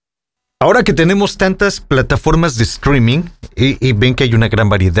Ahora que tenemos tantas plataformas de streaming y ven que hay una gran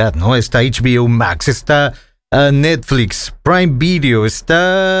variedad, ¿no? Está HBO Max, está Netflix, Prime Video,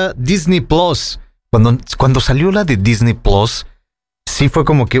 está Disney Plus. Cuando salió la de Disney Plus, sí fue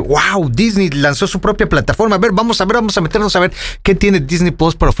como que, wow, Disney lanzó su propia plataforma. A ver, vamos a meternos a ver qué tiene Disney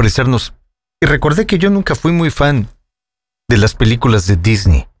Plus para ofrecernos. Y recordé que yo nunca fui muy fan de las películas de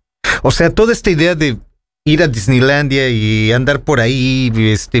Disney. O sea, toda esta idea de ir a Disneylandia y andar por ahí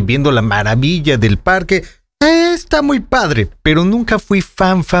viendo la maravilla del parque, está muy padre, pero nunca fui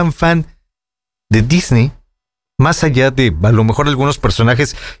fan de Disney, más allá de a lo mejor algunos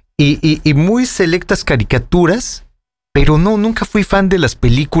personajes y muy selectas caricaturas, pero nunca fui fan de las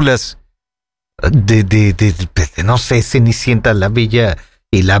películas de no sé, Cenicienta, La Bella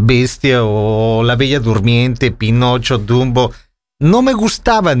y la Bestia o La Bella Durmiente, Pinocho, Dumbo. No me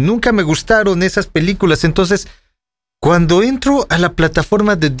gustaban, nunca me gustaron esas películas. Entonces, cuando entro a la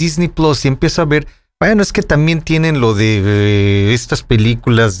plataforma de Disney Plus y empiezo a ver, bueno, es que también tienen lo de estas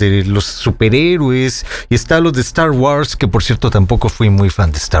películas de los superhéroes y está lo de Star Wars, que por cierto tampoco fui muy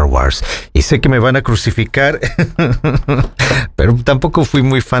fan de Star Wars. Y sé que me van a crucificar, pero tampoco fui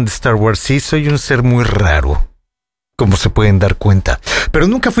muy fan de Star Wars. Sí, soy un ser muy raro, como se pueden dar cuenta. Pero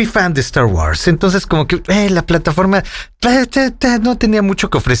nunca fui fan de Star Wars. Entonces como que la plataforma no tenía mucho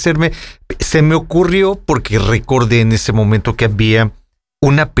que ofrecerme. Se me ocurrió porque recordé en ese momento que había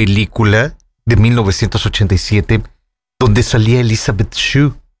una película de 1987 donde salía Elizabeth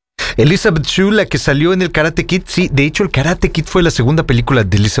Shue. Elizabeth Shue, la que salió en el Karate Kid. Sí, de hecho el Karate Kid fue la segunda película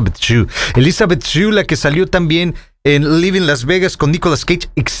de Elizabeth Shue. Elizabeth Shue, la que salió también en Living Las Vegas con Nicolas Cage.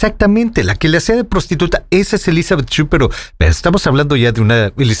 Exactamente, la que le hacía de prostituta. Esa es Elizabeth Shue, pero estamos hablando ya de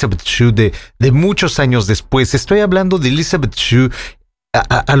una Elizabeth Shue de muchos años después. Estoy hablando de Elizabeth Shue.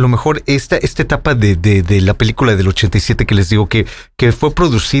 A lo mejor esta etapa de la película del 87 que les digo que fue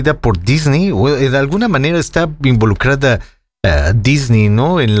producida por Disney, o de alguna manera está involucrada Disney,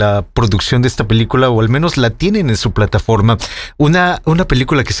 ¿no? En la producción de esta película, o al menos la tienen en su plataforma. Una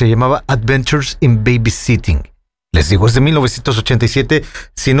película que se llamaba Adventures in Babysitting. Les digo, es de 1987.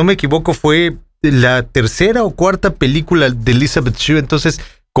 Si no me equivoco, fue la tercera o cuarta película de Elizabeth Shue. Entonces,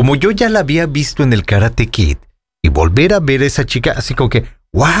 como yo ya la había visto en el Karate Kid, y volver a ver a esa chica, así como que,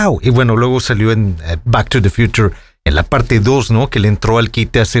 wow. Y bueno, luego salió en Back to the Future, en la parte 2, ¿no? Que le entró al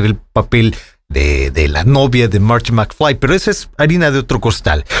quite a hacer el papel de la novia de Marty McFly. Pero esa es harina de otro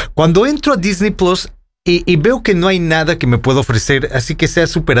costal. Cuando entro a Disney Plus y veo que no hay nada que me pueda ofrecer, así que sea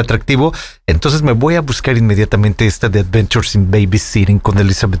súper atractivo, entonces me voy a buscar inmediatamente esta de Adventures in Babysitting con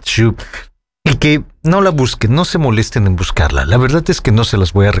Elizabeth Shue. Y que no la busquen, no se molesten en buscarla. La verdad es que no se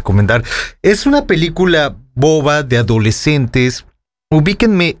las voy a recomendar. Es una película boba de adolescentes.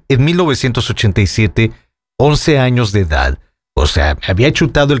 Ubíquenme en 1987, 11 años de edad. O sea, había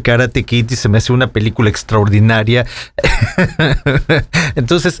chutado el Karate Kid y se me hace una película extraordinaria.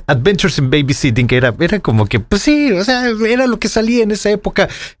 Entonces, Adventures in Babysitting era como que, pues sí, o sea, era lo que salía en esa época.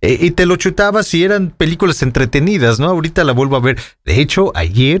 Y te lo chutabas y eran películas entretenidas, ¿no? Ahorita la vuelvo a ver. De hecho,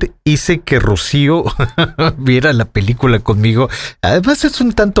 ayer hice que Rocío viera la película conmigo. Además, es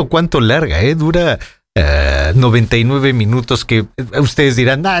un tanto cuanto larga, dura 99 minutos, que ustedes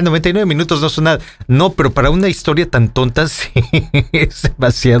dirán, 99 minutos no son nada. No, pero para una historia tan tonta sí, es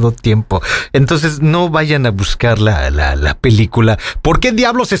demasiado tiempo. Entonces no vayan a buscar la película. ¿Por qué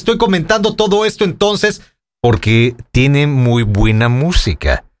diablos estoy comentando todo esto entonces? Porque tiene muy buena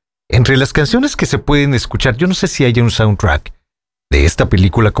música. Entre las canciones que se pueden escuchar, yo no sé si haya un soundtrack de esta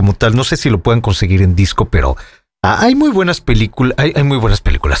película como tal, no sé si lo puedan conseguir en disco, pero hay muy buenas películas, hay muy buenas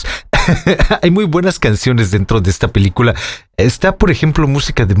películas. Hay muy buenas canciones dentro de esta película. Está, por ejemplo,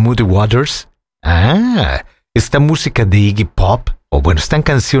 música de Muddy Waters. Está música de Iggy Pop. O bueno, están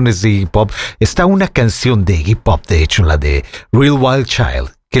canciones de Iggy Pop. Está una canción de Iggy Pop, de hecho, la de Real Wild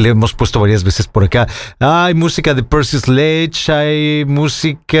Child, que le hemos puesto varias veces por acá. Hay música de Percy Sledge. Hay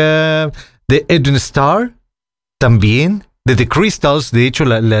música de Edwin Starr también. De The Crystals. De hecho,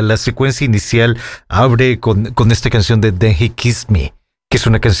 la secuencia inicial abre con esta canción de Then He Kissed Me, que es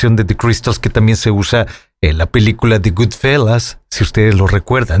una canción de The Crystals que también se usa en la película de Goodfellas, si ustedes lo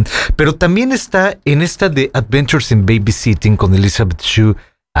recuerdan. Pero también está en esta de Adventures in Babysitting con Elizabeth Shue.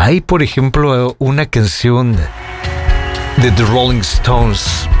 Hay, por ejemplo, una canción de The Rolling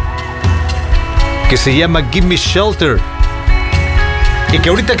Stones que se llama Give Me Shelter, y que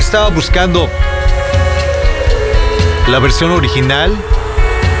ahorita que estaba buscando la versión original,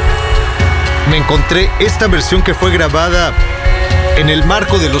 me encontré esta versión que fue grabada en el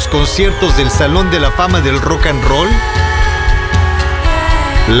marco de los conciertos del Salón de la Fama del Rock and Roll.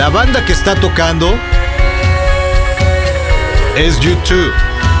 La banda que está tocando es U2.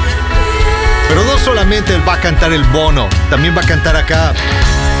 solamente va a cantar el Bono, también va a cantar acá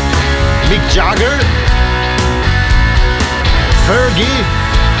Mick Jagger, Fergie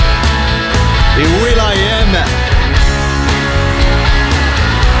y will.i.am.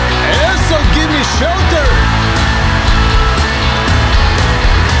 Eso, Give Me Shelter.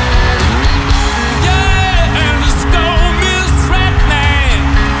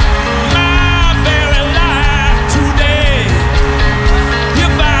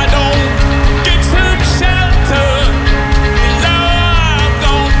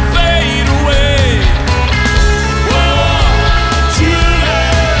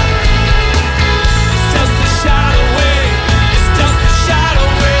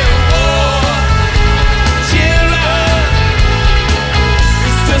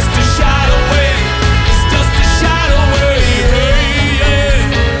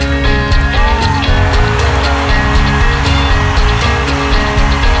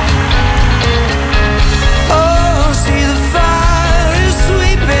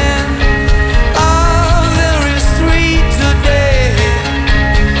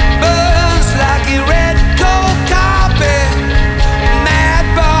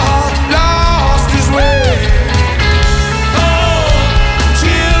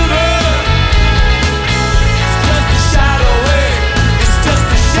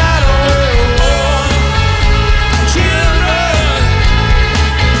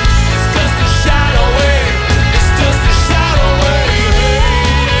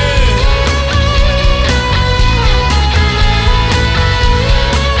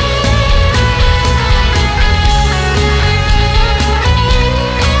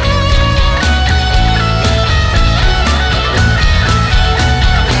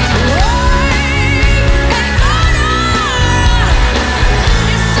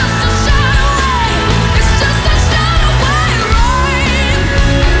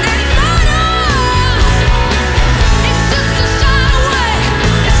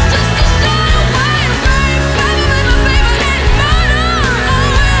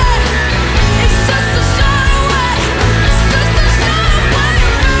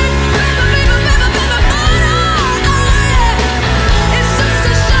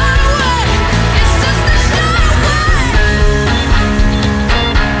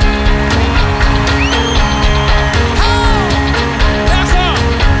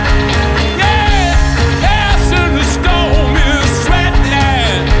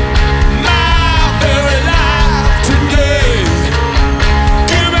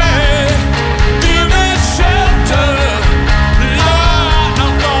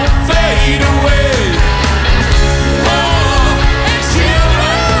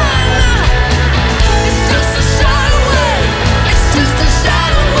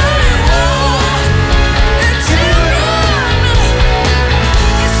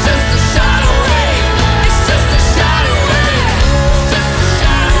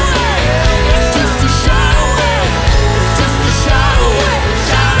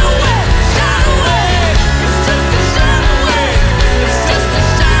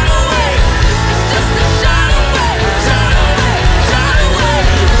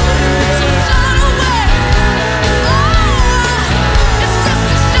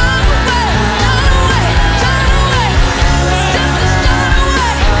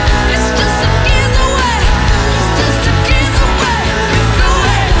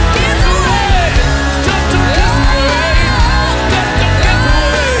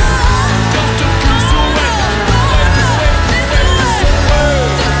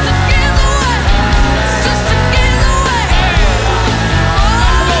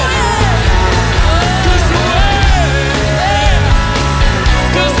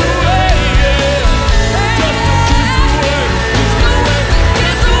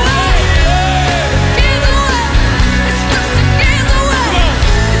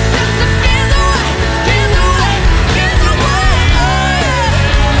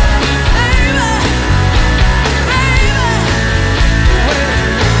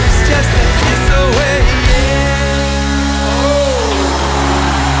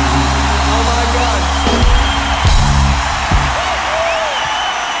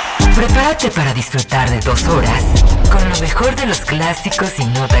 Prepárate para disfrutar de 2 horas con lo mejor de los clásicos y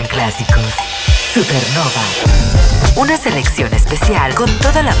no tan clásicos. Supernova. Una selección especial con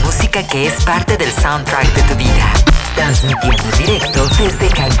toda la música que es parte del soundtrack de tu vida. Transmitiendo en directo desde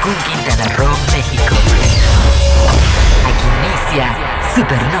Cancún, Quintana Roo, México. Aquí inicia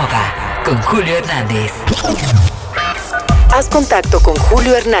Supernova con Julio Hernández. Haz contacto con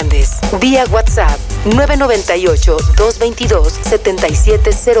Julio Hernández vía WhatsApp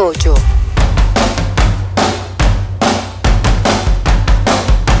 998-222-7708.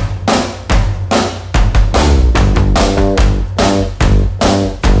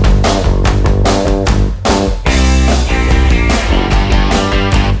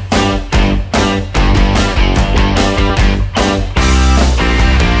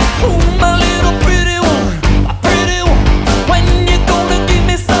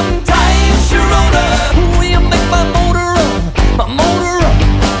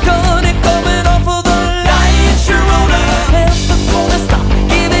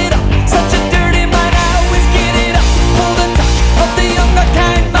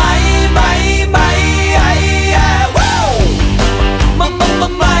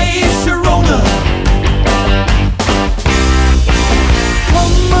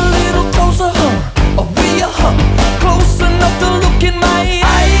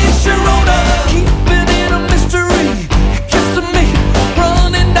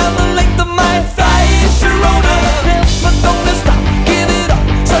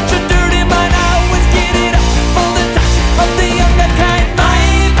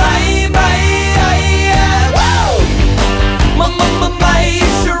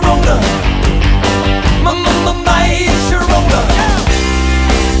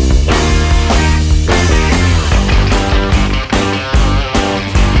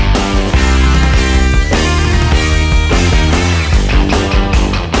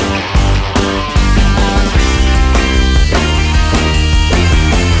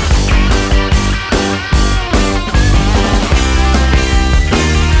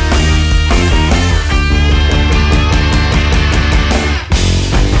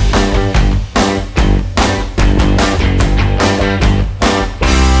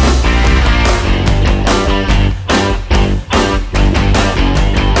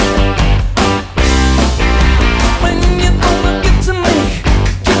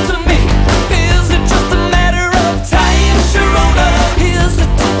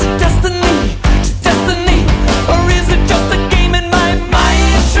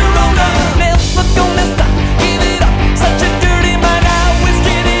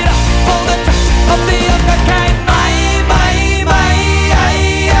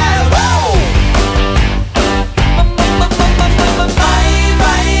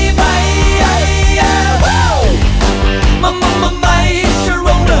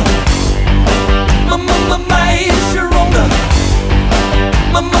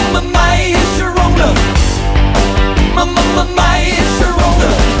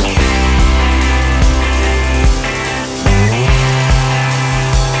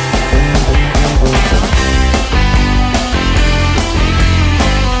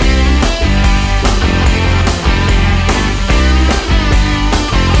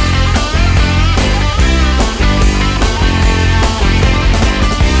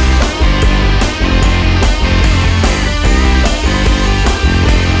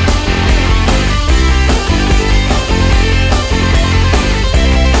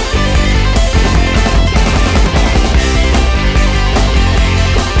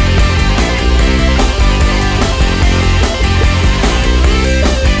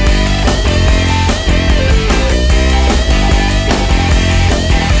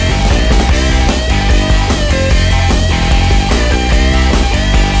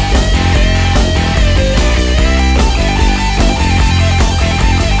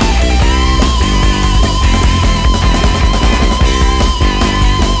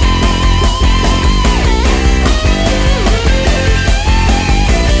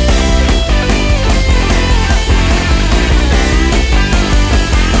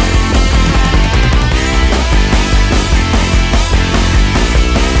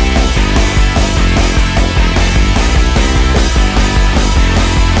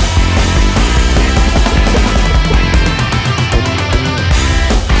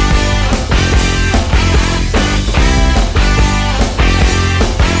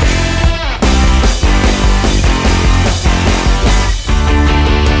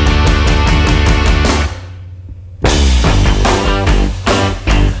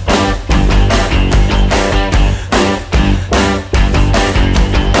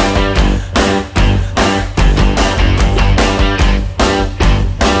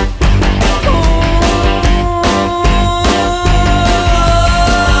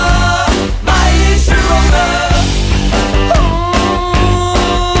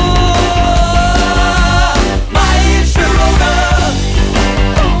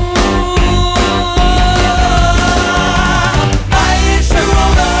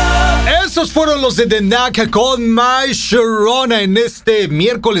 Esos fueron los de The Knack con My Sharona en este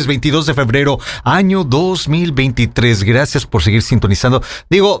miércoles 22 de febrero, año 2023. Gracias por seguir sintonizando.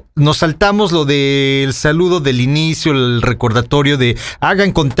 Digo, nos saltamos lo del saludo del inicio, el recordatorio de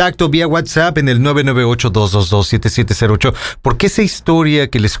hagan contacto vía WhatsApp en el 998-222-7708, porque esa historia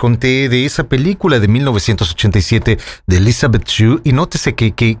que les conté de esa película de 1987 de Elizabeth Shue, y nótese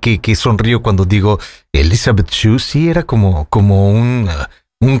que sonrío cuando digo Elizabeth Shue, sí era como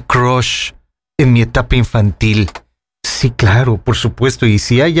un crush en mi etapa infantil. Sí, claro, por supuesto. Y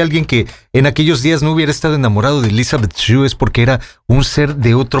si hay alguien que en aquellos días no hubiera estado enamorado de Elizabeth Shue es porque era un ser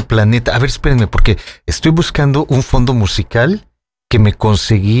de otro planeta. A ver, espérenme, porque estoy buscando un fondo musical que me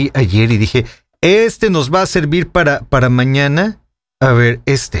conseguí ayer y dije, este nos va a servir para mañana. A ver,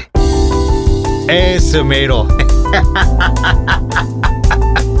 este. Ese mero.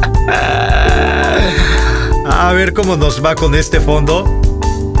 A ver cómo nos va con este fondo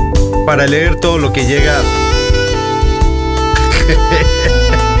para leer todo lo que llega.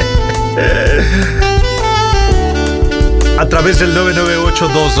 A través del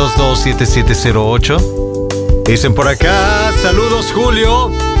 998-222-7708. Dicen por acá, saludos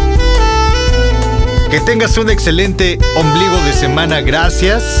Julio. Que tengas un excelente ombligo de semana,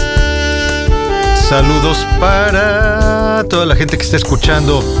 gracias. Saludos para toda la gente que está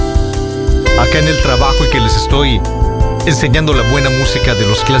escuchando acá en el trabajo y que les estoy enseñando la buena música de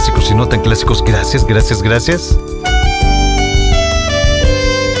los clásicos y no tan clásicos. Gracias, gracias, gracias.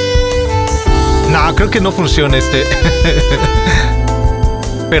 No, creo que no funciona este.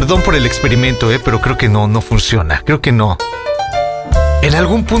 Perdón por el experimento, pero creo que no funciona. Creo que no. En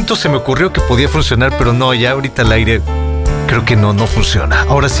algún punto se me ocurrió que podía funcionar, pero no, ya ahorita al aire creo que no funciona.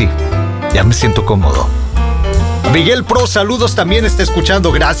 Ahora sí, ya me siento cómodo. Miguel Pro, saludos, también está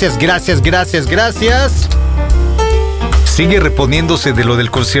escuchando. Gracias, gracias, gracias, gracias. Sigue reponiéndose de lo del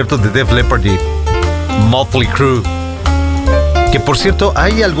concierto de Def Leppard y Motley Crue. Que por cierto,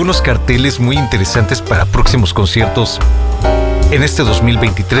 hay algunos carteles muy interesantes para próximos conciertos en este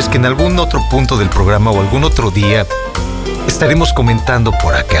 2023 que en algún otro punto del programa o algún otro día estaremos comentando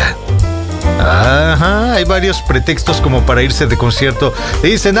por acá. Ajá, hay varios pretextos como para irse de concierto.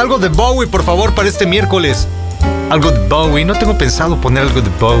 Dicen algo de Bowie, por favor, para este miércoles. Algo de Bowie, no tengo pensado poner algo de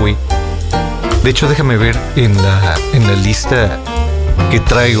Bowie. De hecho, déjame ver en la lista que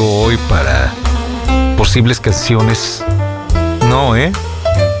traigo hoy para posibles canciones. No,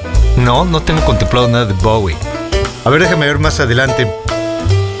 no tengo contemplado nada de Bowie. A ver, déjame ver más adelante.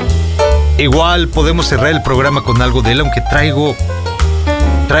 Igual podemos cerrar el programa con algo de él, aunque traigo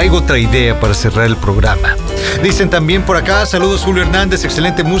otra idea para cerrar el programa. Dicen también por acá, saludos Julio Hernández,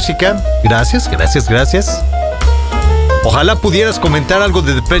 excelente música. Gracias, gracias, gracias. Ojalá pudieras comentar algo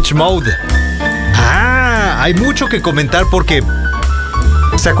de Depeche Mode. Hay mucho que comentar porque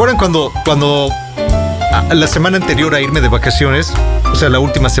 ¿se acuerdan cuando la semana anterior a irme de vacaciones, o sea, la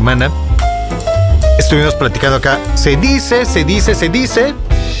última semana, estuvimos platicando acá? Se dice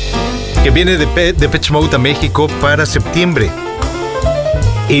que viene Depeche Mode a México para septiembre.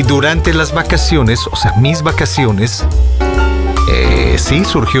 Y durante las vacaciones, o sea, mis vacaciones, sí,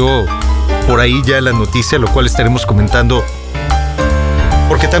 surgió por ahí ya la noticia, lo cual estaremos comentando.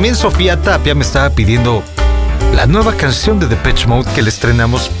 Porque también Sofía Tapia me estaba pidiendo la nueva canción de Depeche Mode que le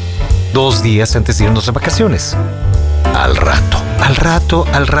estrenamos 2 días antes de irnos de vacaciones. Al rato,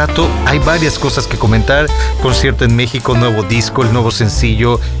 hay varias cosas que comentar. Concierto en México, nuevo disco, el nuevo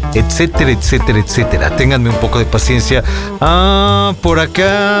sencillo, etcétera, etcétera, etcétera. Ténganme un poco de paciencia. Por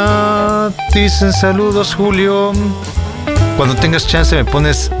acá dicen saludos, Julio. Cuando tengas chance me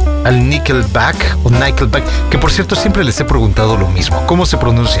pones al Nickelback o Nickelback, que por cierto siempre les he preguntado lo mismo. ¿Cómo se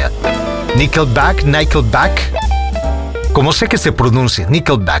pronuncia? Nickelback, Nickelback. Como sé que se pronuncia,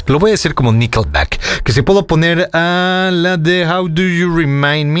 Nickelback. Lo voy a decir como Nickelback. Que si puedo poner a la de How Do You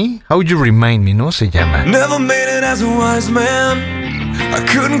Remind Me. How You Remind Me, ¿no? Se llama. Never made it as a wise man. I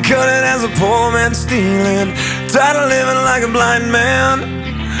couldn't cut it as a poor man stealing. Tired of living like a blind man.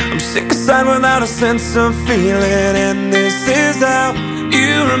 I'm sick aside without a sense of feeling. And this is how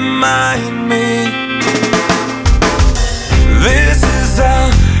you remind me. This is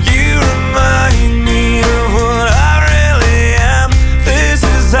how you remind me of what I really am. This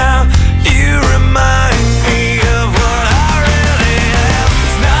is how you remind me of what I really am.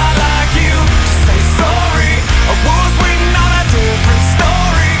 It's not like you to say sorry. I was waiting on a different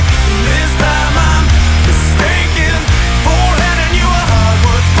story. And this time I'm mistaken for handing you a heart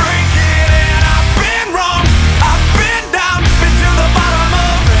worth breaking. And I've been wrong, I've been down, been to the bottom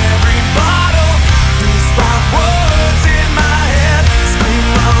of every bottle. These five words in my head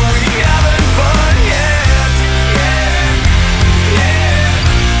scream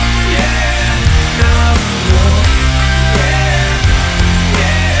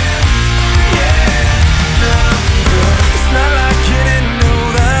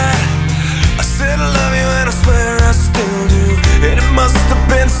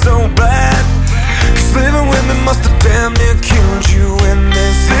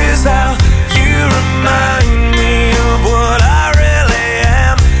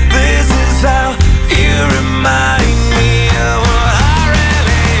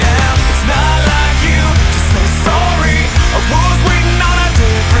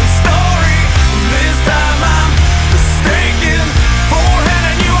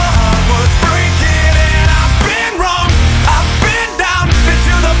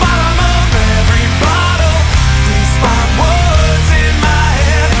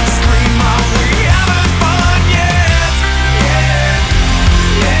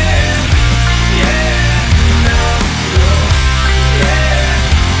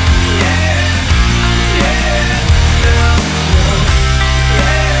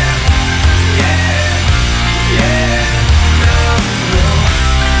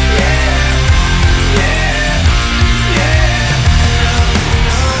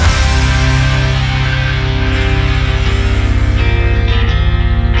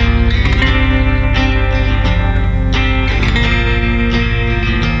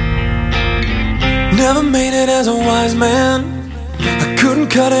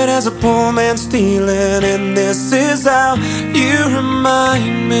cut it as a poor man stealing, and this is how you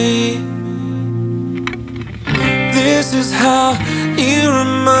remind me. This is how you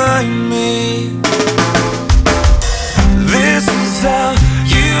remind me. This is how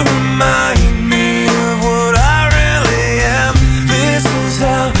you remind me of what I really am. This is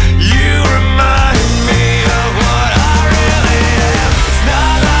how you remind me of what I really am. It's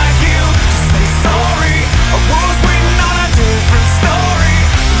not like you to say sorry. I was waiting on a different story.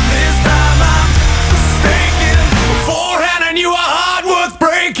 This time I'm mistaken for handing you a heart worth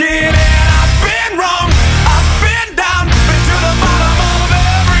breaking. And I've been wrong, I've been down, been to the bottom of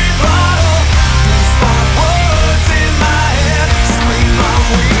every bottle. Spot words in my head, scream out,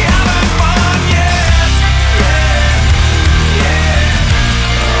 we haven't fun yet. Yeah, yeah,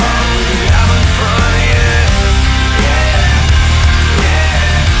 oh, we haven't fun yet. Yeah, yeah,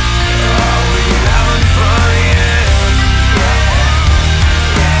 oh, we haven't fun yet. Yeah,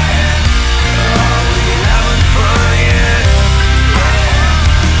 yeah, oh, we haven't fun yet.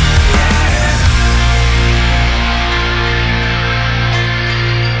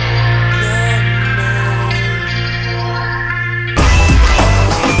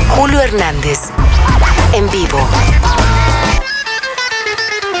 Julio Hernández, en vivo.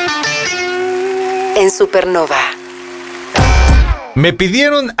 En Supernova. Me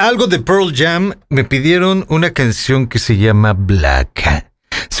pidieron algo de Pearl Jam, me pidieron una canción que se llama Black.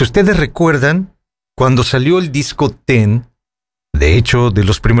 Si ustedes recuerdan, cuando salió el disco 10, de hecho, de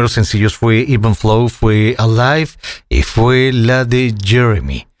los primeros sencillos fue Even Flow, fue Alive y fue la de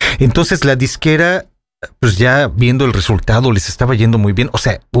Jeremy. Entonces la disquera, pues ya viendo el resultado, les estaba yendo muy bien. O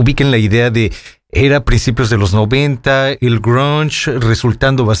sea, ubiquen la idea de, era principios de los 90, el grunge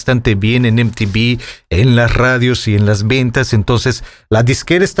resultando bastante bien en MTV, en las radios y en las ventas. Entonces, la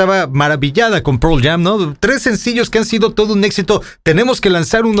disquera estaba maravillada con Pearl Jam, ¿no? 3 sencillos que han sido todo un éxito. Tenemos que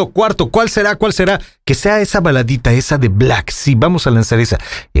lanzar uno cuarto. ¿Cuál será? ¿Cuál será? Que sea esa baladita, esa de Black. Sí, vamos a lanzar esa.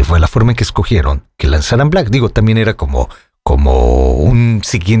 Y fue la forma en que escogieron que lanzaran Black. Digo, también era como un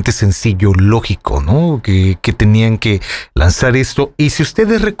siguiente sencillo lógico, ¿no? Que tenían que lanzar esto. Y si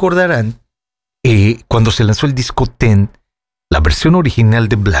ustedes recordarán, cuando se lanzó el disco 10, la versión original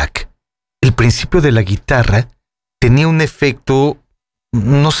de Black, el principio de la guitarra tenía un efecto,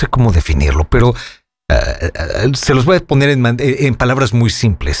 no sé cómo definirlo, pero se los voy a poner en palabras muy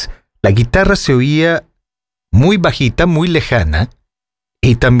simples. La guitarra se oía muy bajita, muy lejana,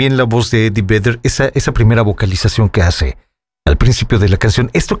 y también la voz de Eddie Vedder, esa primera vocalización que hace al principio de la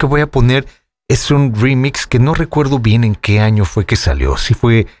canción. Esto que voy a poner es un remix que no recuerdo bien en qué año fue que salió. Si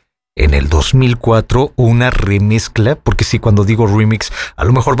fue en el 2004 o una remezcla, porque si cuando digo remix, a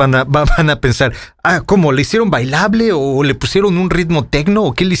lo mejor van a pensar, ¿cómo? ¿Le hicieron bailable o le pusieron un ritmo techno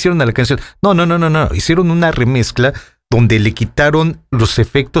o qué le hicieron a la canción? No. Hicieron una remezcla donde le quitaron los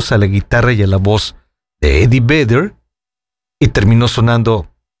efectos a la guitarra y a la voz de Eddie Vedder y terminó sonando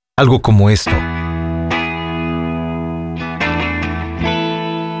algo como esto.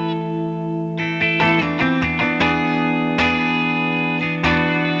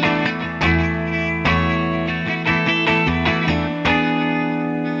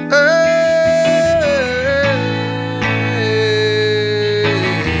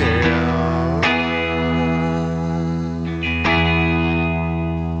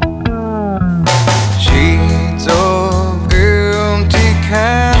 Sheets of empty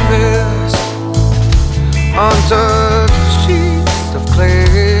canvas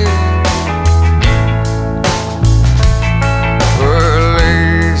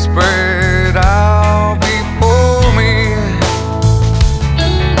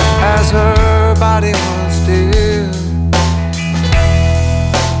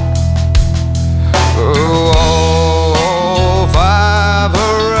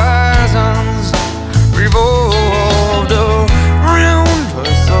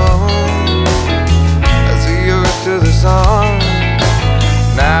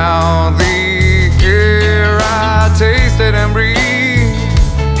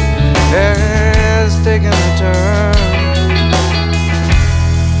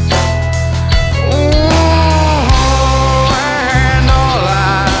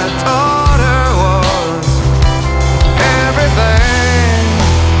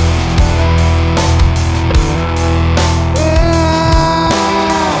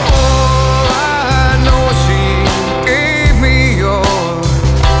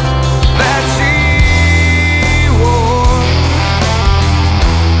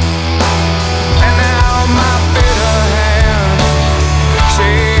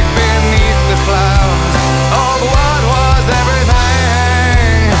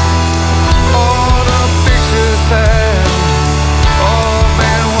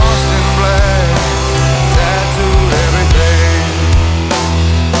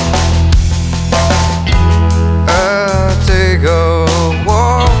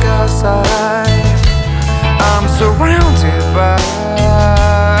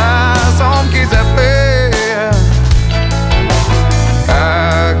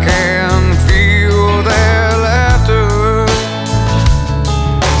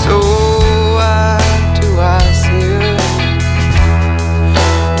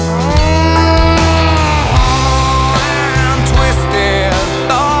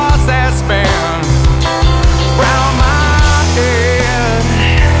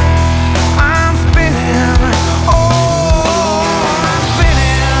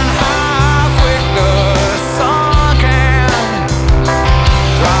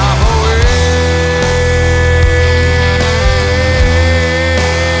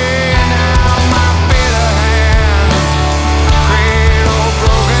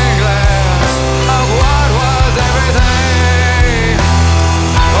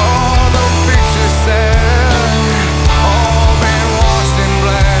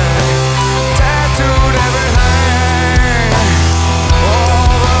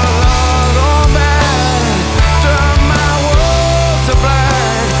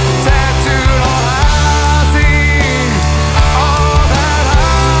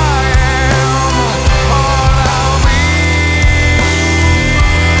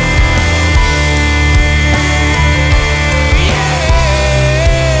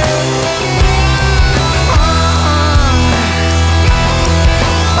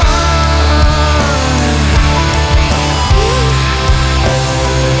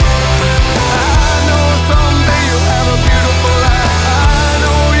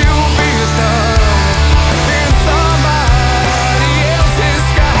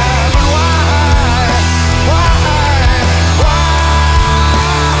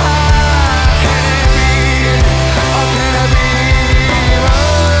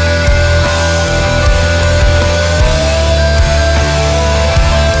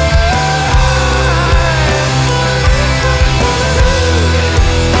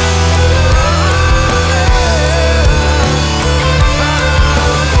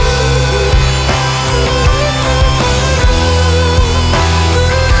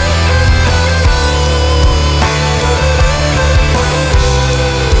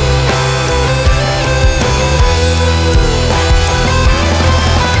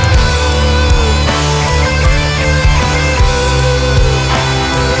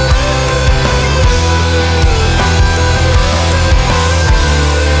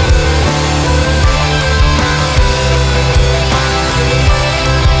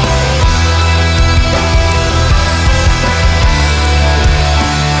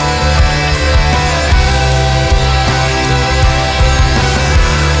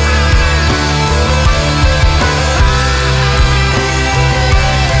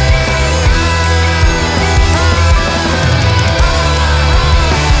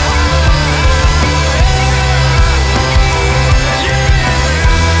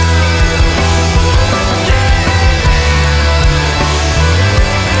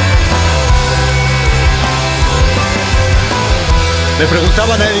Le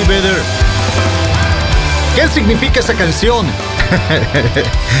preguntaban a Eddie Vedder, ¿qué significa esa canción?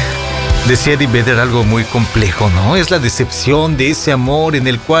 Decía Eddie Vedder algo muy complejo, ¿no? Es la decepción de ese amor en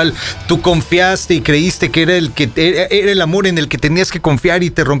el cual tú confiaste y creíste que era el amor en el que tenías que confiar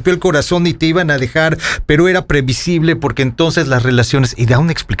y te rompió el corazón y te iban a dejar, pero era previsible porque entonces las relaciones, y da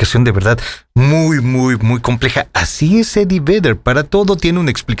una explicación de verdad muy, muy, muy compleja. Así es Eddie Vedder, para todo tiene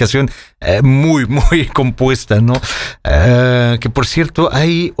una explicación muy, muy compuesta, ¿no? Que por cierto,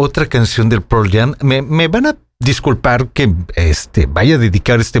 hay otra canción del Pearl Jam. Me van a disculpar que vaya a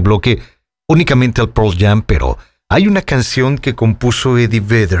dedicar este bloque únicamente al Pearl Jam, pero hay una canción que compuso Eddie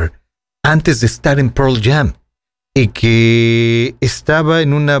Vedder antes de estar en Pearl Jam y que estaba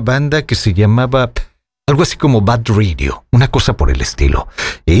en una banda que se llamaba algo así como Bad Radio, una cosa por el estilo.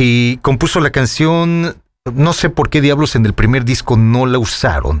 Y compuso la canción, no sé por qué diablos en el primer disco no la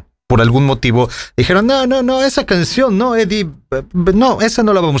usaron. Por algún motivo dijeron, no, esa canción, no, Eddie, no, esa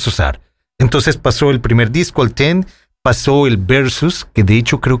no la vamos a usar. Entonces pasó el primer disco, el 10, pasó el Versus, que de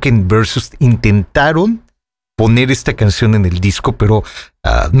hecho creo que en Versus intentaron poner esta canción en el disco, pero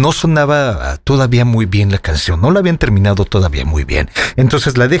no sonaba todavía muy bien la canción, no la habían terminado todavía muy bien.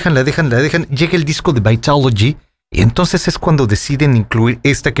 Entonces la dejan, llega el disco de Vitalogy, y entonces es cuando deciden incluir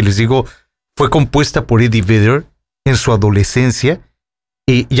esta que les digo, fue compuesta por Eddie Vedder en su adolescencia.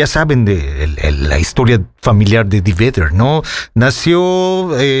 Y ya saben de la historia familiar de Eddie Vedder, ¿no?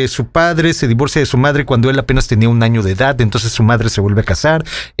 Nació su padre, se divorcia de su madre cuando él apenas tenía 1 año de edad, entonces su madre se vuelve a casar.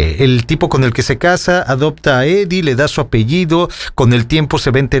 El tipo con el que se casa adopta a Eddie, le da su apellido, con el tiempo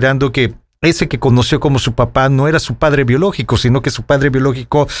se va enterando que ese que conoció como su papá no era su padre biológico, sino que su padre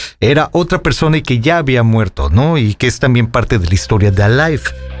biológico era otra persona y que ya había muerto, ¿no? Y que es también parte de la historia de Alive,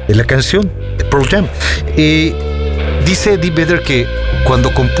 de la canción de Pearl Jam. Dice Eddie Vedder que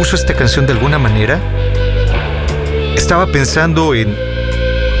cuando compuso esta canción de alguna manera estaba pensando en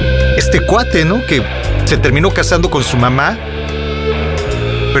este cuate, ¿no? Que se terminó casando con su mamá,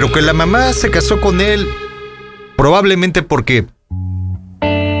 pero que la mamá se casó con él probablemente porque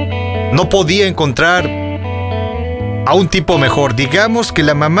no podía encontrar a un tipo mejor. Digamos que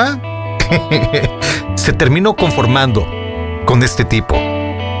la mamá se terminó conformando con este tipo.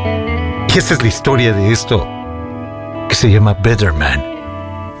 Y esa es la historia de esto que se llama Better Man.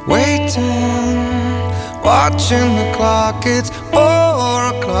 Waiting, watching the clock, it's 4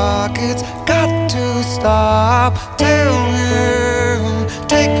 o'clock, it's got to stop. Tell him,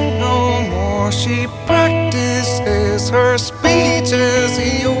 take no more. She practices her speech as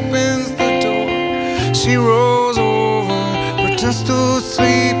he opens the door. She rolls over, pretends to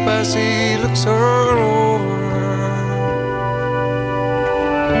sleep as he looks her over.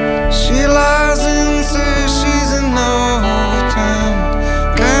 She lies and says she's in love with him,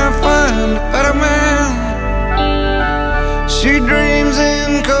 can't find a better man. She dreams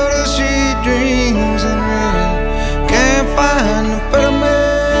in color, she dreams in red, can't find a better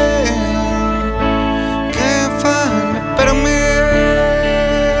man, can't find a better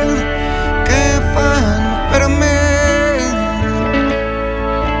man, can't find a better man.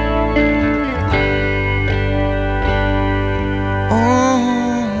 Oh.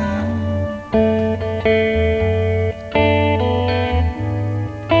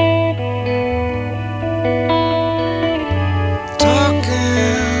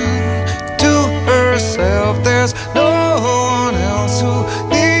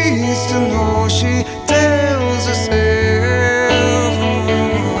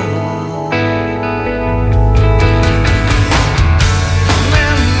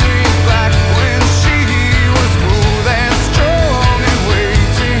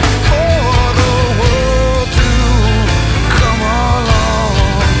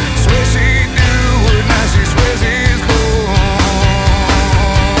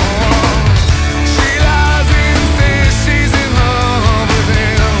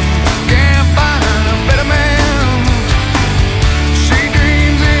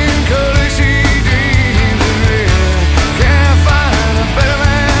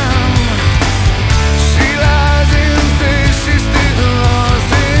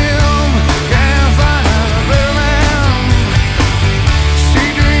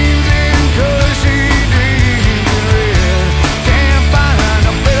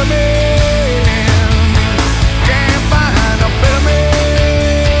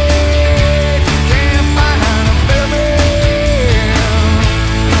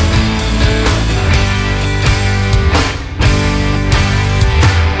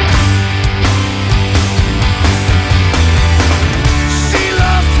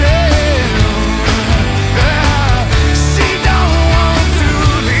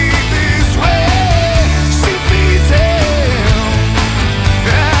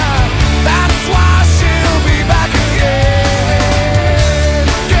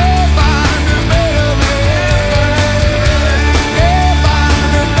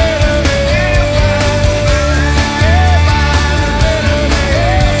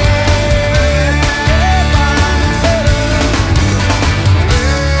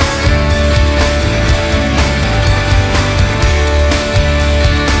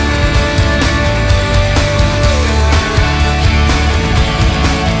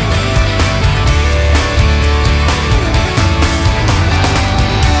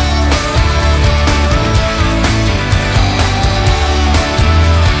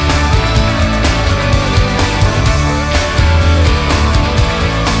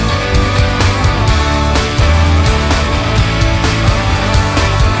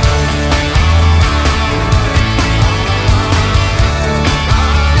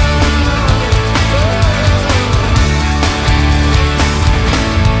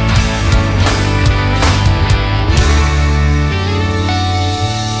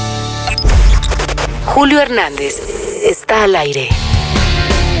 Julio Hernández está al aire.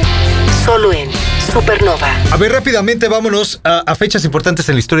 Solo en Supernova. A ver, rápidamente vámonos a fechas importantes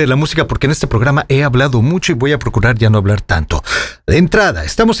en la historia de la música, porque en este programa he hablado mucho y voy a procurar ya no hablar tanto. De entrada,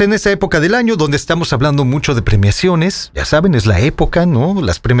 estamos en esa época del año donde estamos hablando mucho de premiaciones. Ya saben, es la época, ¿no?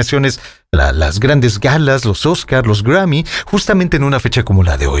 Las premiaciones, las grandes galas, los Oscar, los Grammy. Justamente en una fecha como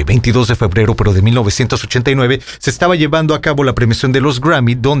la de hoy, 22 de febrero, pero de 1989, se estaba llevando a cabo la premiación de los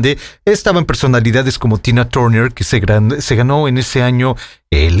Grammy, donde estaban personalidades como Tina Turner, que se ganó en ese año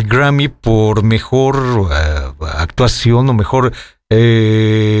el Grammy por mejor actuación o mejor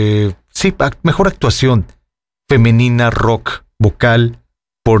actuación femenina rock vocal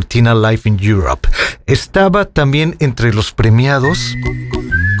por Tina Live in Europe. Estaba también entre los premiados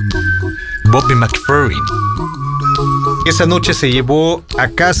Bobby McFerrin. Esa noche se llevó a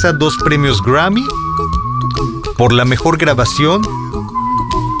casa 2 premios Grammy por la mejor grabación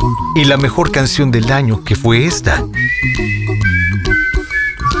y la mejor canción del año, que fue esta.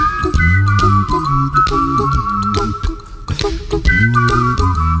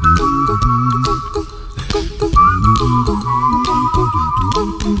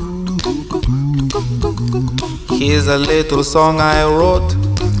 Here's a little song I wrote.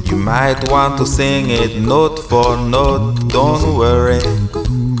 You might want to sing it note for note. Don't worry,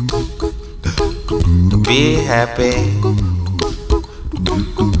 be happy.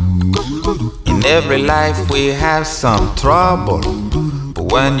 In every life we have some trouble,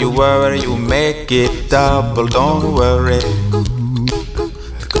 but when you worry you make it double. Don't worry,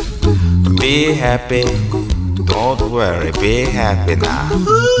 be happy. Don't worry, be happy now.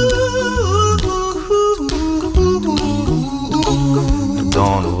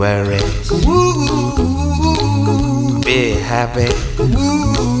 Don't worry, be happy.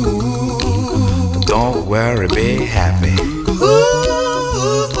 Don't worry, be happy.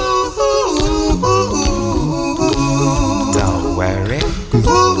 Don't worry,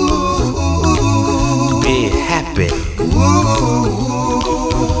 be happy.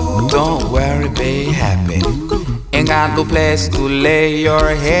 Don't worry, be happy. Ain't got no place to lay your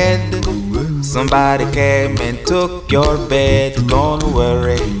head. Somebody came and took your bed. Don't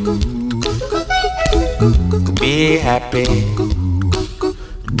worry, be happy.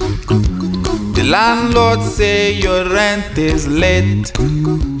 The landlord say your rent is late.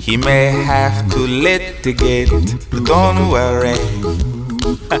 He may have to litigate. Don't worry,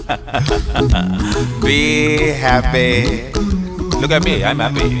 be happy. Look at me, I'm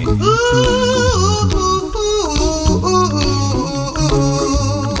happy.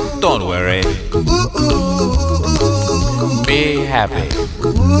 Don't worry, be happy.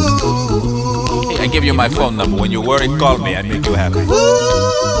 Hey, I give you my phone number. When you're worried, call me. I make you happy.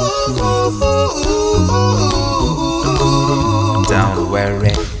 Don't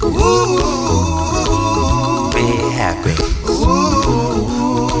worry, be happy.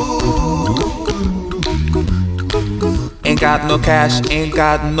 Ain't got no cash, ain't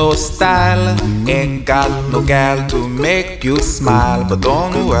got no style, ain't got no gal to make you smile. But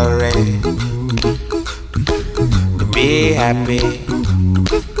don't worry, be happy.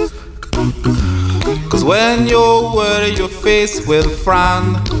 Cause when you worry your face will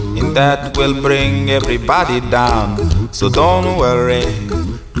frown, and that will bring everybody down. So don't worry,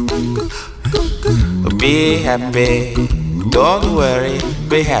 be happy. Don't worry,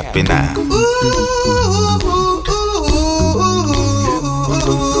 be happy now.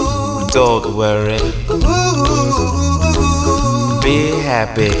 Don't worry, be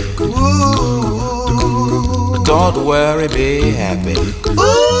happy. Don't worry, be happy.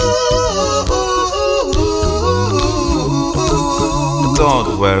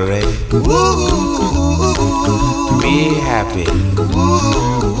 Don't worry, be happy.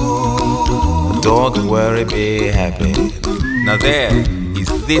 Don't worry, be happy. Now there is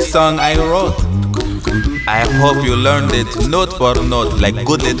this song I wrote. I hope you learned it note for note like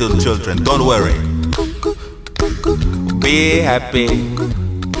good little children. Don't worry, be happy.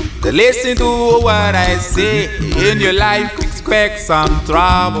 Listen to what I say. In your life expect some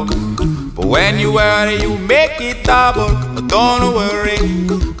trouble, but when you worry you make it double. Don't worry,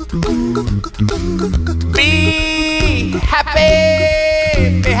 be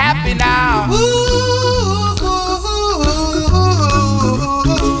happy. Be happy now.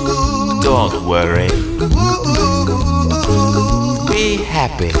 Don't worry, be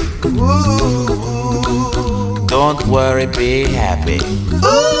happy. Don't worry, be happy.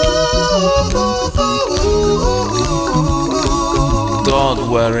 Don't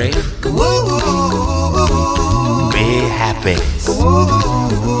worry, be happy.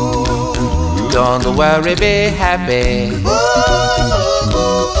 Don't worry, be happy.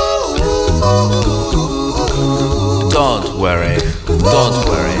 worry, don't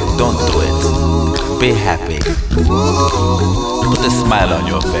worry, don't do it. Be happy. Put a smile on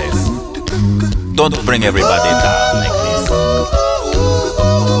your face. Don't bring everybody down like this.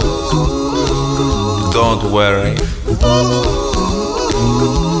 Don't worry.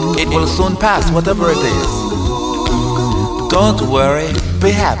 It will soon pass, whatever it is. Don't worry,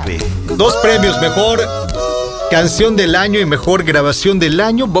 be happy. Dos premios, mejor canción del año y mejor grabación del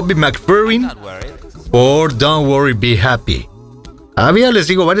año, Bobby McFerrin por Don't Worry, Be Happy. Había, les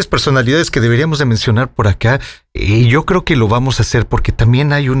digo, varias personalidades que deberíamos de mencionar por acá y yo creo que lo vamos a hacer porque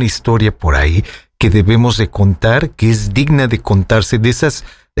también hay una historia por ahí que debemos de contar, que es digna de contarse, de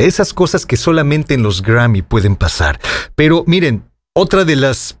esas cosas que solamente en los Grammy pueden pasar. Pero miren, otra de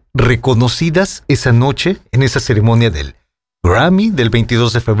las reconocidas esa noche en esa ceremonia del Grammy del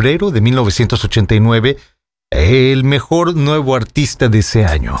 22 de febrero de 1989, el mejor nuevo artista de ese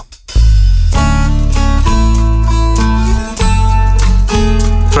año.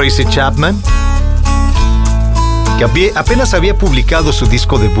 Tracy Chapman, que apenas había publicado su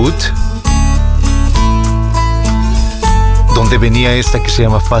disco debut, donde venía esta que se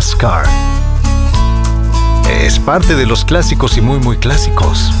llama Fast Car. Es parte de los clásicos y muy muy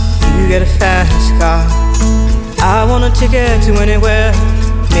clásicos. You get a fast car, I want a ticket to anywhere.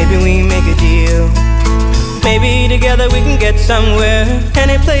 Maybe we make a deal. Maybe together we can get somewhere.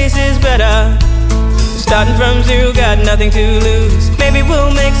 Any place is better. Starting from zero, got nothing to lose. Maybe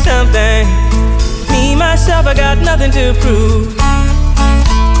we'll make something. Me, myself, I got nothing to prove.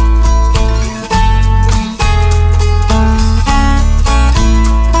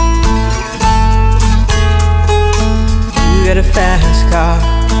 You get a fast car,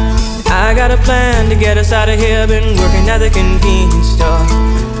 I got a plan to get us out of here. Been working at the convenience store.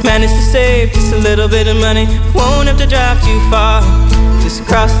 Managed to save just a little bit of money. Won't have to drive too far. Just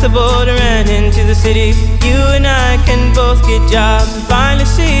cross the border and into the city. You and I can both get jobs and finally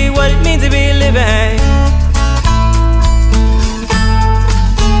see what it means to be living.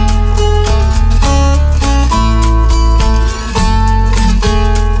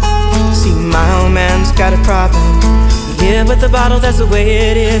 See, my old man's got a problem. Yeah, but the bottle, that's the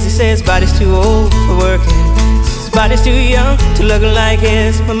way it is. He says his body's too old for working. His body's too young to look like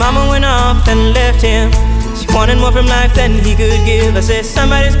his. My mama went off and left him. She wanted more from life than he could give. I said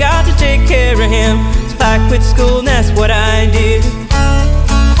somebody's got to take care of him. So I quit school and that's what I did.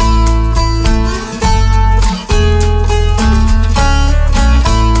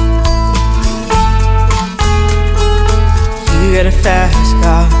 You get a fast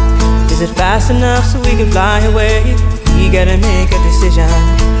car. Is it fast enough so we can fly away? We gotta make a decision.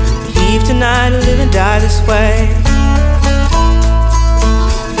 Leave tonight or live and die this way.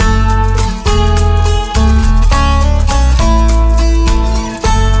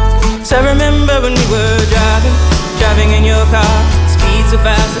 So I remember when we were driving in your car. Speed so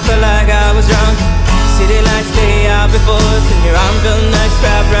fast I felt like I was drunk. City lights lay out before us, and your arm felt nice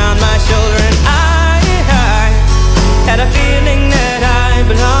wrapped around my shoulder. And I had a feeling that I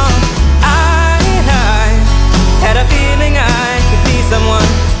belonged. Had a feeling I could be someone,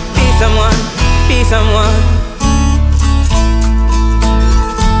 be someone, be someone.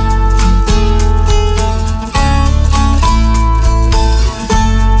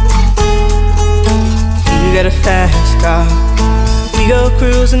 You got a fast car. We go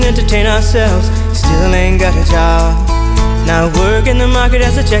cruise and entertain ourselves. Still ain't got a job. Now work in the market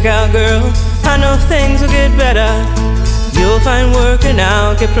as a checkout girl. I know things will get better. You'll find work and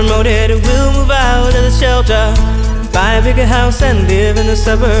I'll get promoted. We'll move out of the shelter, buy a bigger house and live in the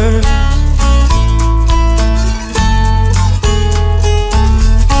suburbs.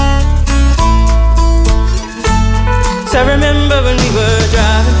 So I remember when we were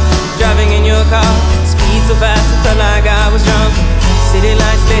driving in your car. Speed so fast I felt like I was drunk. City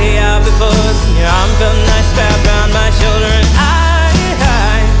lights lay out before us, and your arm felt nice wrapped around my shoulder. And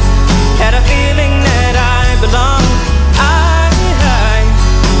I had a feeling that I belonged.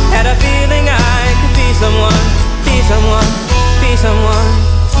 Had a feeling I could be someone, be someone, be someone.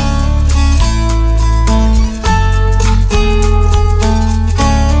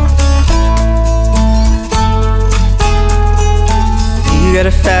 You got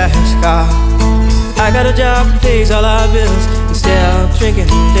a fast car, I got a job that pays all our bills. Instead of drinking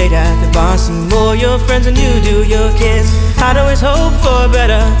late at the bar, see more your friends than you do your kids. I'd always hope for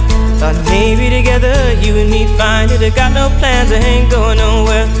better. Thought maybe together you and me find it. I got no plans, I ain't going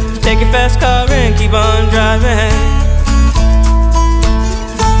nowhere. So take your fast car and keep on driving.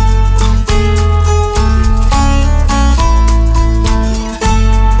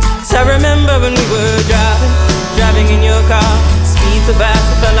 So I remember when we were driving in your car. Speed so fast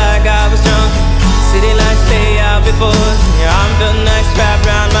I felt like I was drunk. City lights lay out before us. felt nice wrapped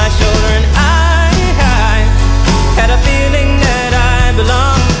around my shoulder, and I had a feeling that I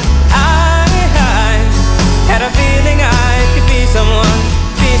belonged. I had a feeling I could be someone,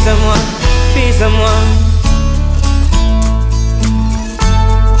 be someone, be someone.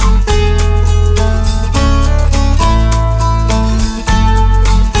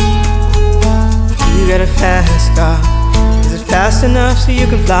 You got a fast car. Is it fast enough so you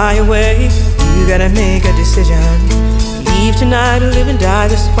can fly away? You gotta make a decision. Leave tonight or live and die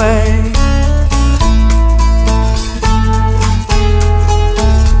this way.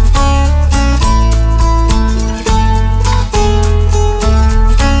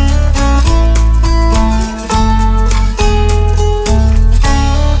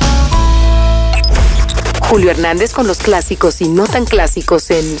 Julio Hernández con los clásicos y no tan clásicos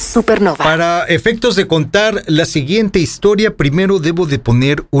en Supernova. Para efectos de contar la siguiente historia, primero debo de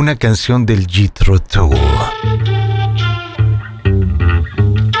poner una canción del Jethro Tull.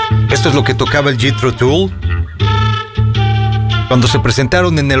 Esto es lo que tocaba el Jethro Tull cuando se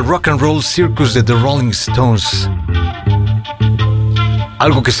presentaron en el Rock and Roll Circus de The Rolling Stones.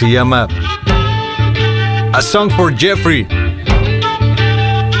 Algo que se llama A Song for Jeffrey.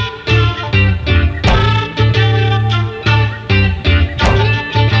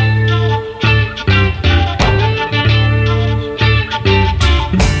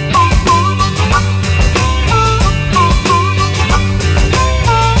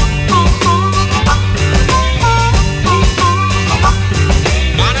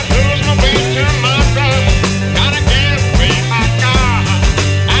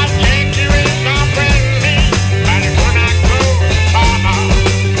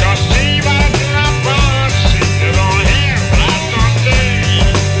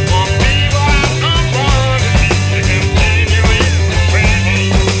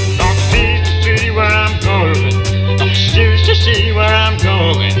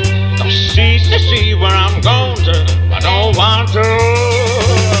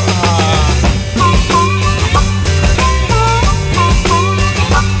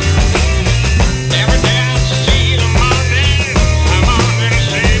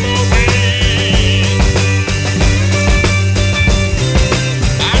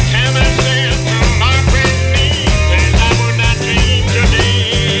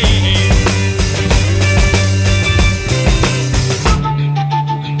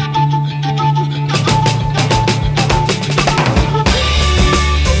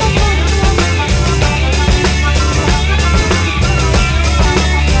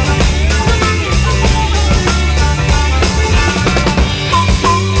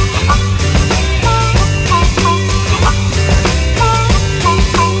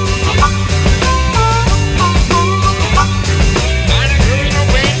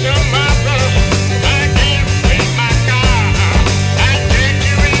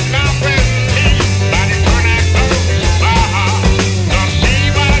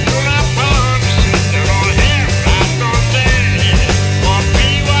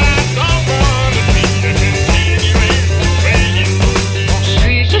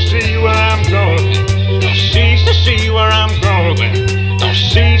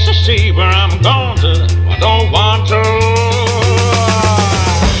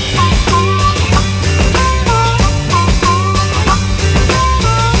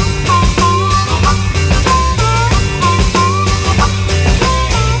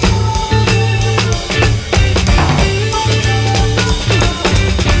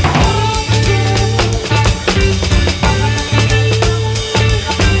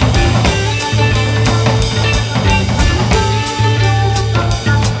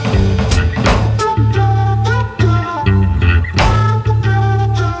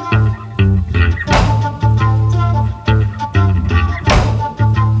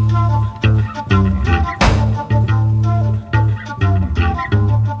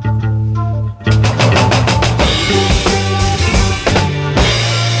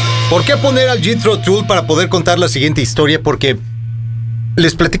 ¿Por qué poner al Jethro Tull para poder contar la siguiente historia? Porque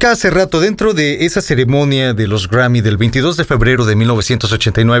les platicaba hace rato, dentro de esa ceremonia de los Grammy del 22 de febrero de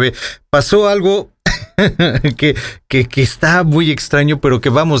 1989, pasó algo que está muy extraño, pero que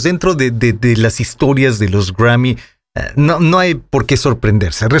vamos, dentro de las historias de los Grammy, no hay por qué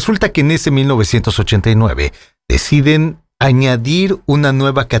sorprenderse. Resulta que en ese 1989 deciden añadir una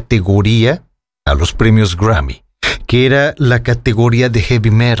nueva categoría a los premios Grammy, que era la categoría de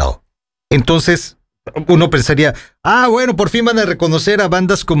heavy metal. Entonces, uno pensaría, bueno, por fin van a reconocer a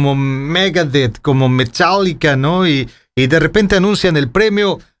bandas como Megadeth, como Metallica, ¿no? Y de repente anuncian el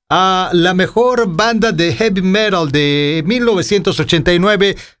premio a la mejor banda de heavy metal de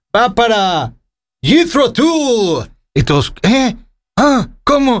 1989, va para Jethro Tull. Y todos,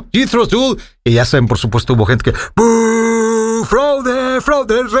 ¿cómo? Jethro Tull. Y ya saben, por supuesto, hubo gente que, ¡bú! ¡Fraude!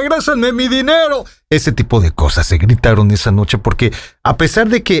 ¡Regrésenme mi dinero! Ese tipo de cosas se gritaron esa noche porque, a pesar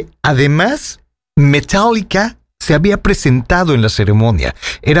de que, además, Metallica se había presentado en la ceremonia.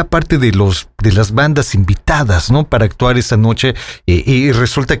 Era parte de las bandas invitadas, ¿no? Para actuar esa noche. Y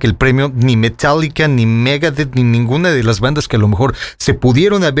resulta que el premio, ni Metallica, ni Megadeth, ni ninguna de las bandas que a lo mejor se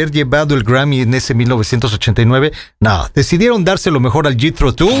pudieron haber llevado el Grammy en ese 1989, no, decidieron dárselo mejor al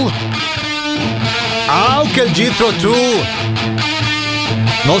Jethro Tull. Aunque el Jethro Tull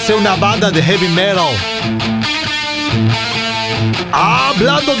no sea una banda de heavy metal.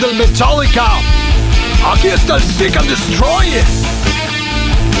 Hablando del Metallica, aquí está el Seek and Destroy.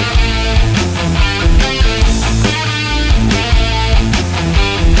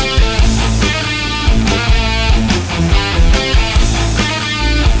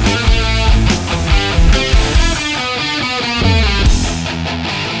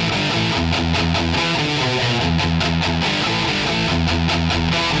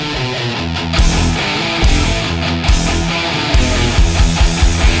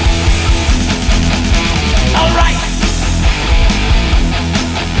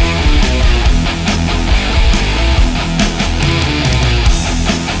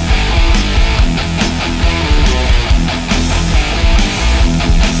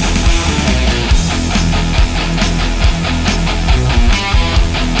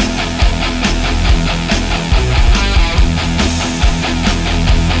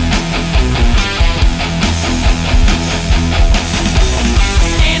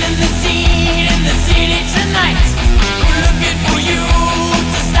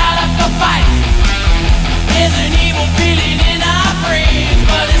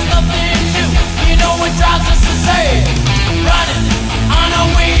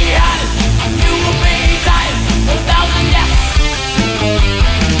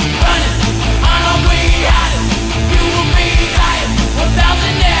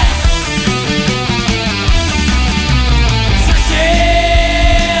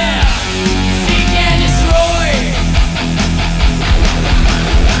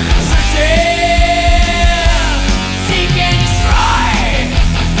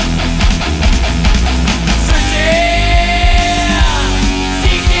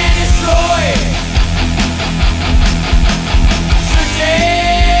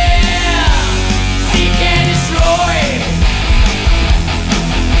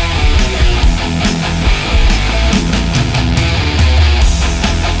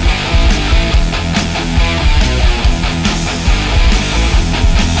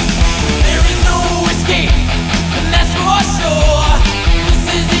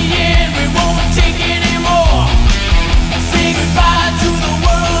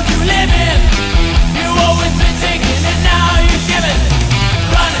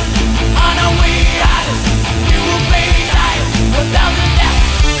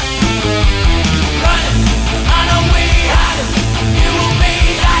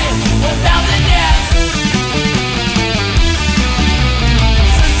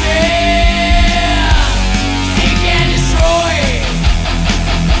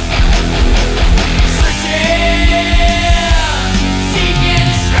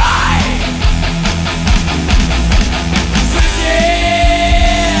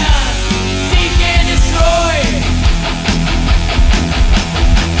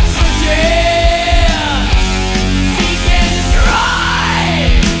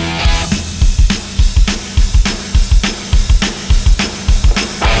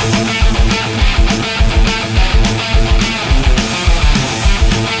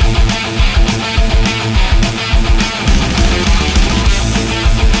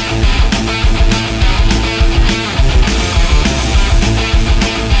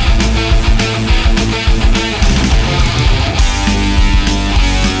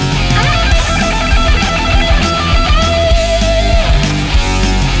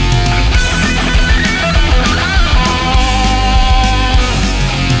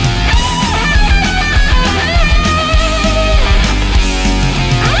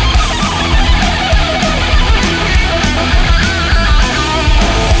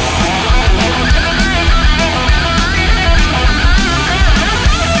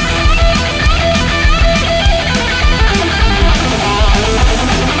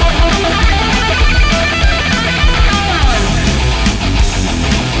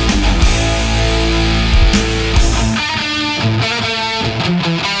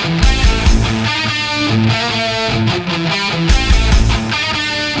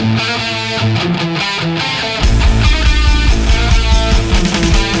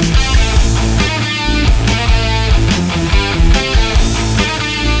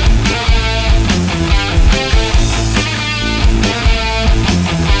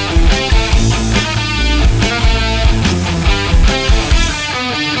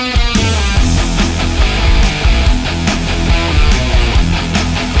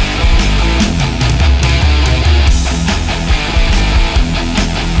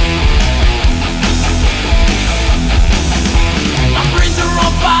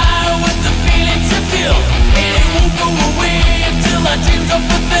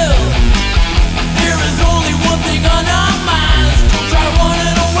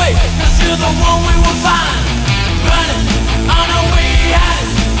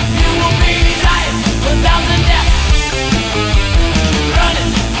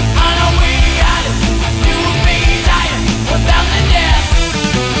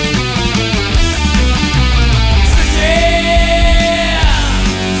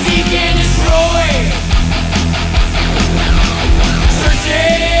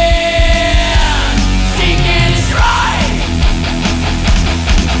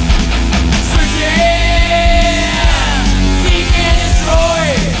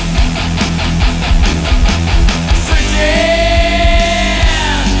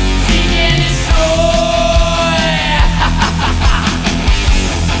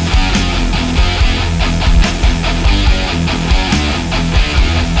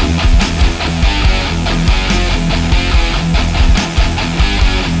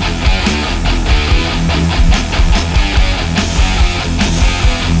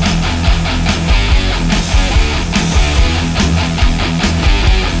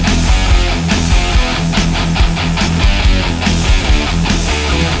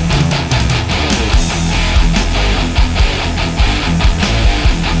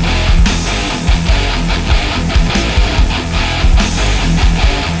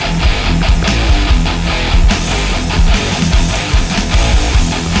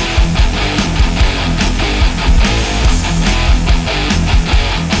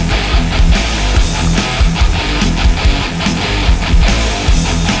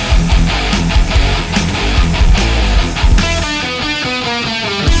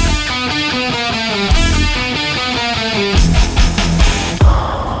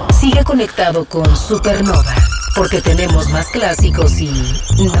 conectado con Supernova, porque tenemos más clásicos y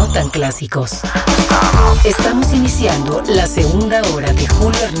no tan clásicos. Estamos iniciando la segunda hora de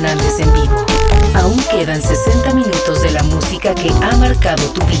Julio Hernández en vivo. Aún quedan 60 minutos de la música que ha marcado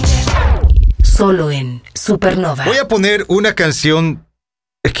tu vida. Solo en Supernova. Voy a poner una canción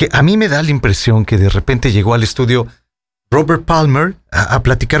que a mí me da la impresión que de repente llegó al estudio Robert Palmer a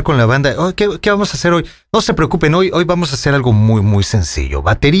platicar con la banda. Oh, ¿qué vamos a hacer hoy? No se preocupen, hoy vamos a hacer algo muy, muy sencillo.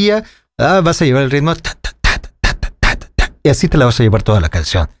 Batería, vas a llevar el ritmo, y así te la vas a llevar toda la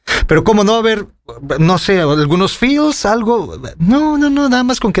canción. Pero ¿cómo no? A ver, no sé, algunos feels, algo. No, nada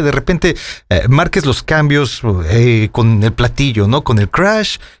más con que de repente marques los cambios con el platillo, ¿no? Con el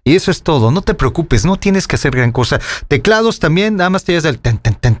crash, y eso es todo. No te preocupes, no tienes que hacer gran cosa. Teclados también, nada más te llevas el tan.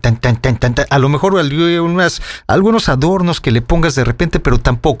 A lo mejor algunos adornos que le pongas de repente, pero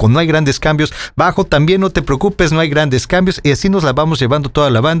tampoco, no hay grandes cambios. Bajo también, no te preocupes, no hay grandes cambios, y así nos la vamos llevando toda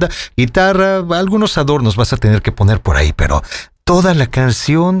la banda. Guitarra, algunos adornos vas a tener que poner por ahí, pero toda la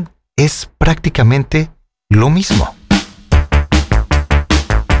canción es prácticamente lo mismo.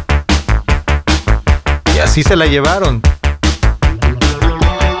 Y así se la llevaron.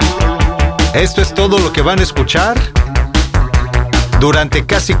 Esto es todo lo que van a escuchar durante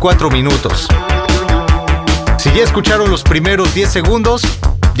casi 4 minutos. Si ya escucharon los primeros 10 segundos,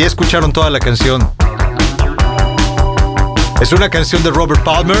 ya escucharon toda la canción. Es una canción de Robert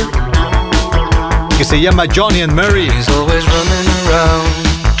Palmer que se llama Johnny and Mary. He's always running around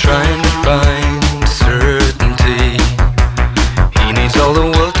trying to find certainty. He needs all the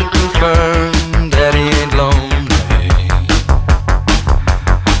world to confirm that he ain't lonely.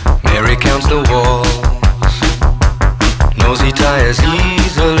 Mary counts the walls, knows he tires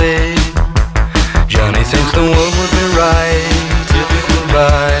easily. Johnny thinks the world would be right if he could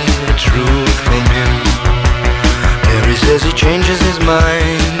buy the truth from him. Mary says he changes his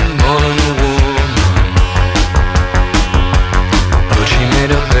mind more than the woman. She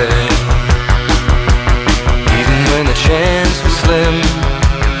made a bet, even when the chance was slim.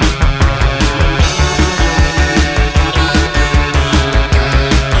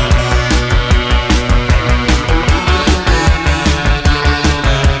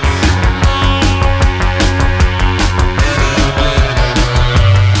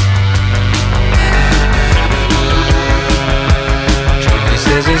 Johnny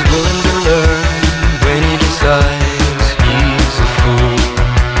says he's willing to learn when he decides.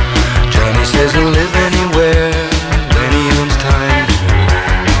 Says he'll live anywhere when he owns time to.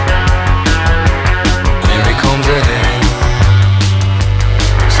 Mary combs ahead,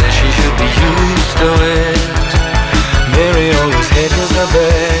 says she should be used to it. Mary always hedges her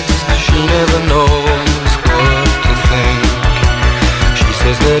bets, she never knows what to think. She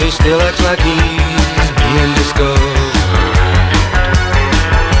says that he still acts like he's being discovered,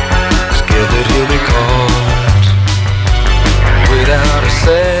 scared that he'll be caught without a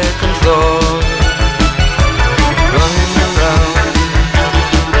second thought.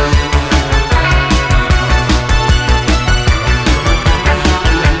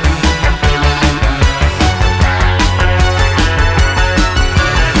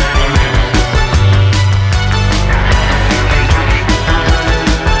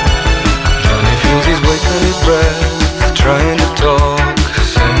 Breath, trying to talk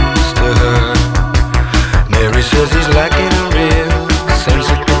sense to her. Mary says he's lacking a real sense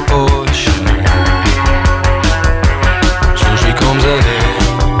of proportion. So she comes ahead,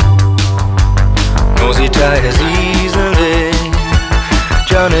 knows he tires easily.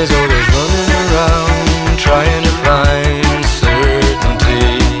 Johnny's always running around trying to find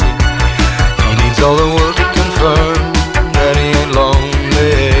certainty. He needs all the world to confirm that he ain't lonely.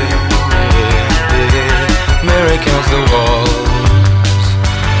 Mary counts the walls,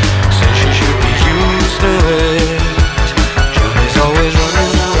 says she should be used to it. Johnny's always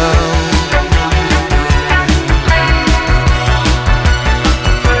running around,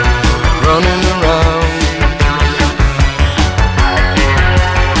 running around.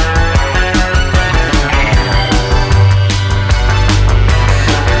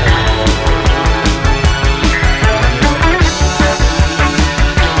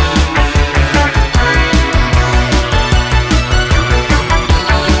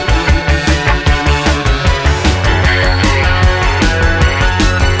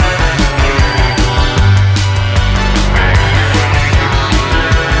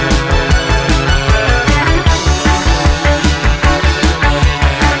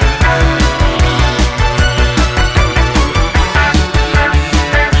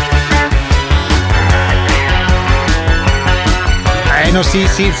 Bueno,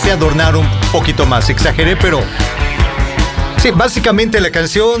 sí, se adornaron un poquito más, exageré, pero sí, básicamente la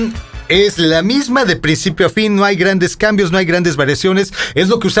canción es la misma de principio a fin, no hay grandes cambios, no hay grandes variaciones. Es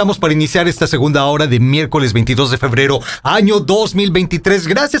lo que usamos para iniciar esta segunda hora de miércoles 22 de febrero, año 2023.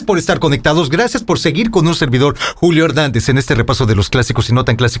 Gracias por estar conectados, gracias por seguir con un servidor, Julio Hernández, en este repaso de los clásicos y no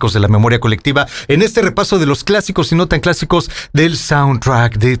tan clásicos de la memoria colectiva, en este repaso de los clásicos y no tan clásicos del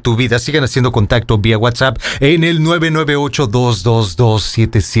soundtrack de tu vida. Sigan haciendo contacto vía WhatsApp en el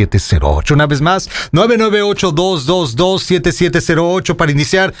 998-222-7708. Una vez más, 998-222-7708 para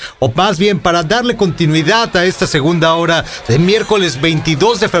iniciar, o más bien para darle continuidad a esta segunda hora de miércoles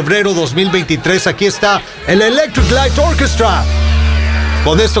 22 de febrero 2023. Aquí está el Electric Light Orchestra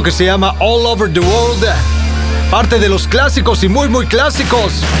con esto que se llama All Over the World, parte de los clásicos y muy muy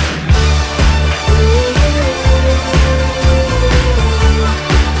clásicos.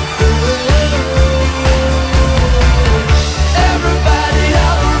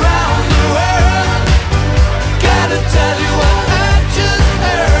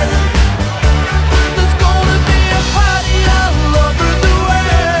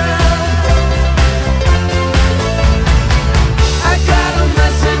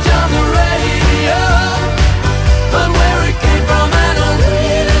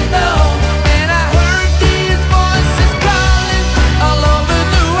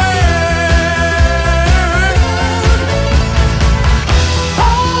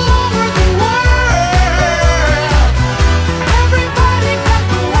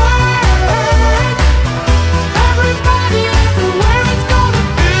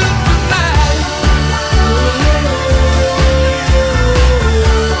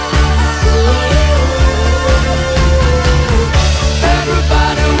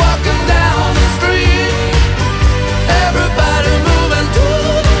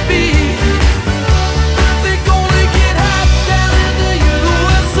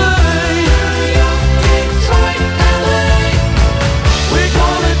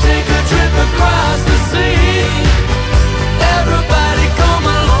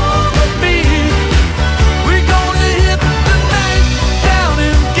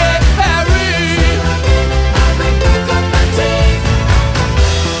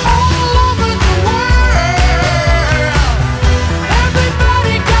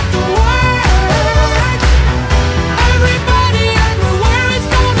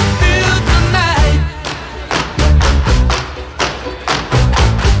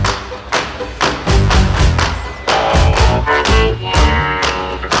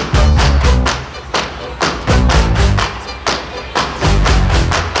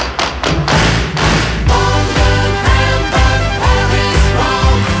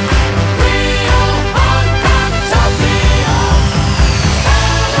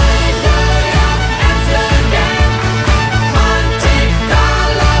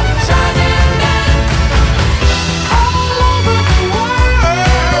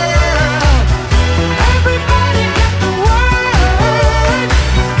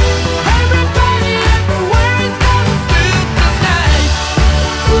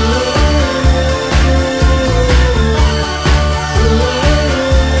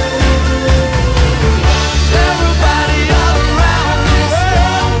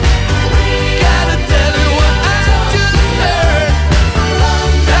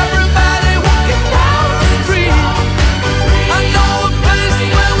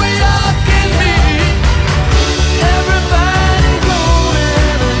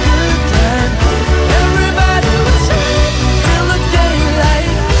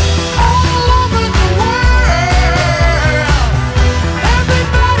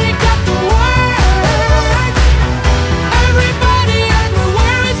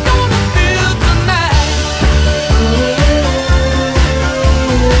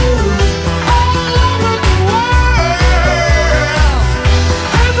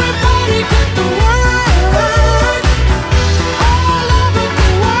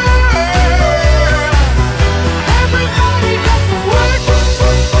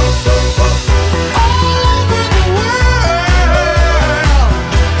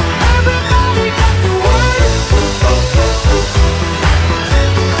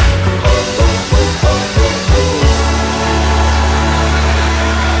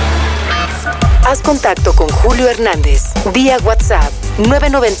 Haz contacto con Julio Hernández vía WhatsApp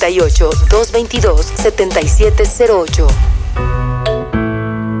 998-222-7708.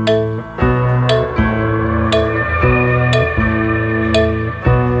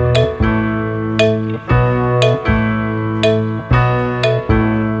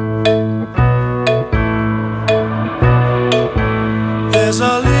 There's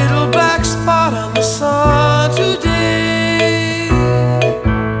a little black spot on the sun today.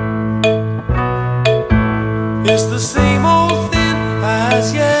 It's the same old thing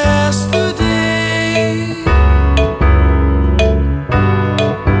as yesterday.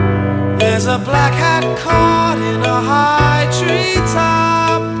 There's a black hat caught in a high tree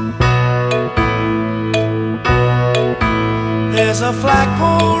top. There's a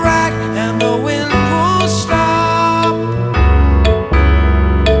flagpole rack and the wind won't stop.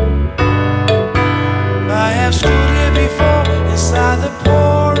 I have stood here before inside the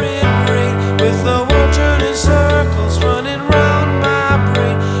pouring rain, with the world turning circles running round my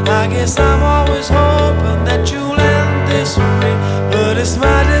brain. I guess I'm always hoping that you'll end this way, but it's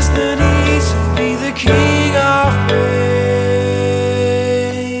my destiny to be the king of pain.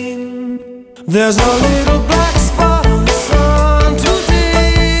 There's a little black spot on the sun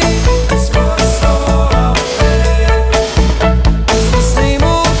today. It's my soul of pain. It's the same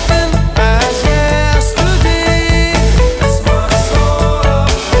old thing as yesterday. It's my soul of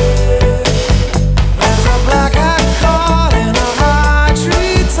pain. There's a black hat caught in a high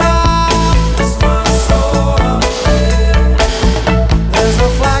tree top. It's my soul of pain. There's a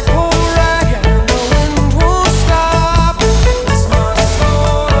flagpole rag and the wind won't stop. It's my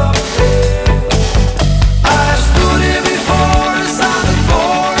soul of pain. I stood here before inside the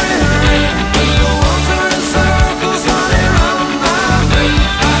pouring rain, with the world turning circles running round my brain.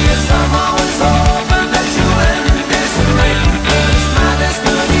 I guess I'm always hoping that you'll end this rain, but it's my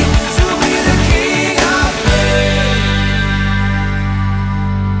destiny to be the king of pain.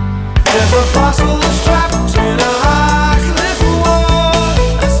 There's a fossil that's trapped in a high cliff wall.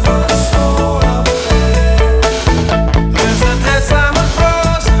 That's my soul of pain. There's a dead salmon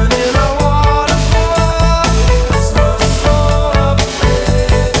frozen in a waterfall. That's my soul of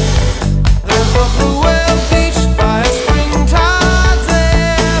pain. There's a blue whale beached by a springtide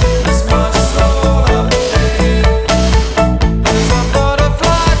ebb. That's my soul of pain. There's a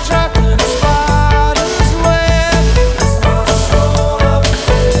butterfly trapped in a spider's web. That's my soul of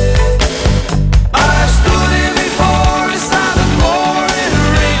pain. I stood here before inside the pouring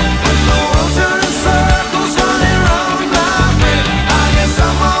rain, with the world turning circles running round my brain. I guess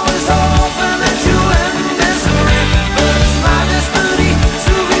I'm always hoping that you'll end this rain, but it's my destiny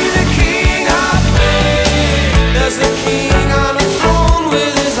to be the king of pain. There's a king on a throne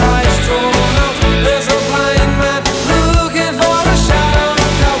with his eyes drawn out. There's a blind man looking for a shadow of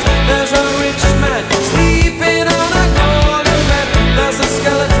doubt. There's a rich man sleeping on a golden bed. There's a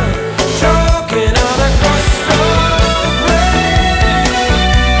skeleton choking on a crust of bread. King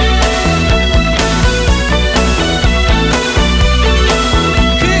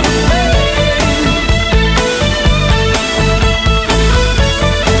of pain.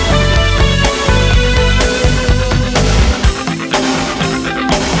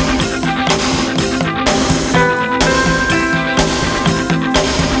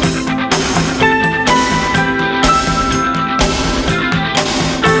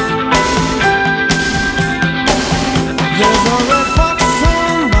 There's a red fox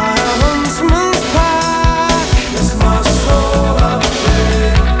torn by a huntsman's pack. It's my soul of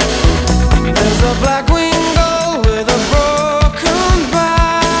pain. There's a black-winged gull with a broken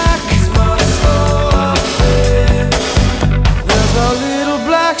back. It's my soul of pain. There's a little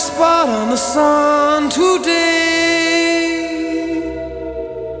black spot on the sun today.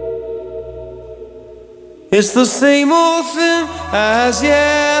 It's the same old thing as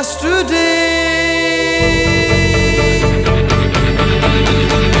yesterday.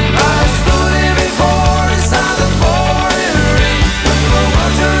 I stood here before inside the pouring rain, with the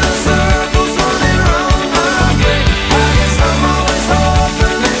world turning circles running round my brain. I guess I'm always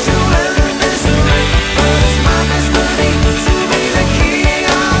hoping that you'll end this rain, but it's my destiny to be the king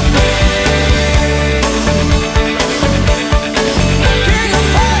of pain. King of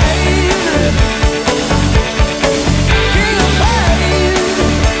pain. King of pain.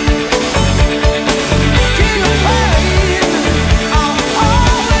 King of pain. I'll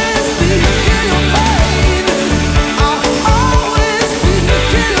always be king of pain. I'll always be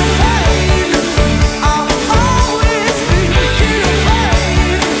king of pain. I'll always be king of pain.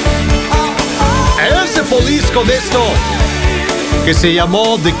 Ese Police con esto que se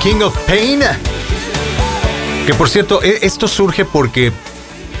llamó The King of Pain. Que por cierto, esto surge porque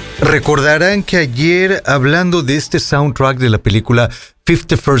recordarán que ayer, hablando de este soundtrack de la película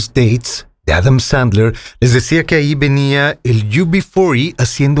 50 First Dates de Adam Sandler, les decía que ahí venía el UB40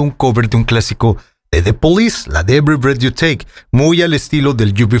 haciendo un cover de un clásico de The Police, la de Every Breath You Take, muy al estilo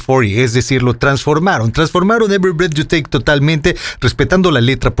del UB40, es decir, lo transformaron Every Breath You Take totalmente, respetando la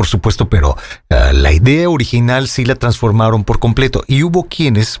letra, por supuesto, pero la idea original sí la transformaron por completo, y hubo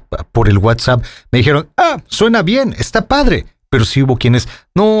quienes, por el WhatsApp, me dijeron, suena bien, está padre, pero sí hubo quienes,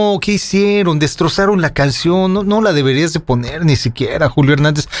 no, ¿qué hicieron? Destrozaron la canción, no, no la deberías de poner ni siquiera, Julio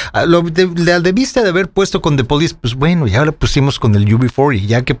Hernández. La debiste de haber puesto con The Police, pues bueno, ya la pusimos con el UB4 y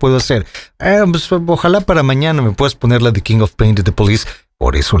ya, ¿qué puedo hacer? Pues ojalá para mañana me puedas poner la de King of Pain de The Police.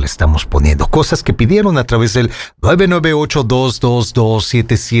 Por eso le estamos poniendo cosas que pidieron a través del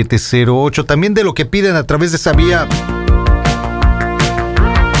 998-222-7708. También de lo que piden a través de esa vía.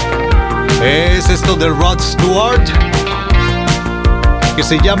 Es esto de Rod Stewart, que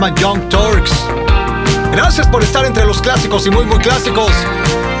se llama Young Turks. Gracias por estar entre los clásicos y muy, muy clásicos.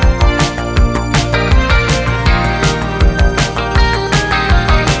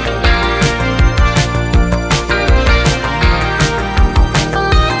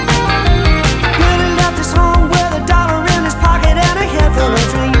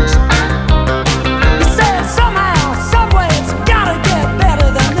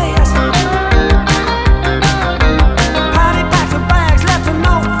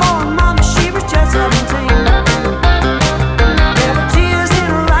 Tears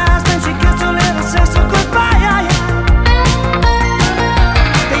in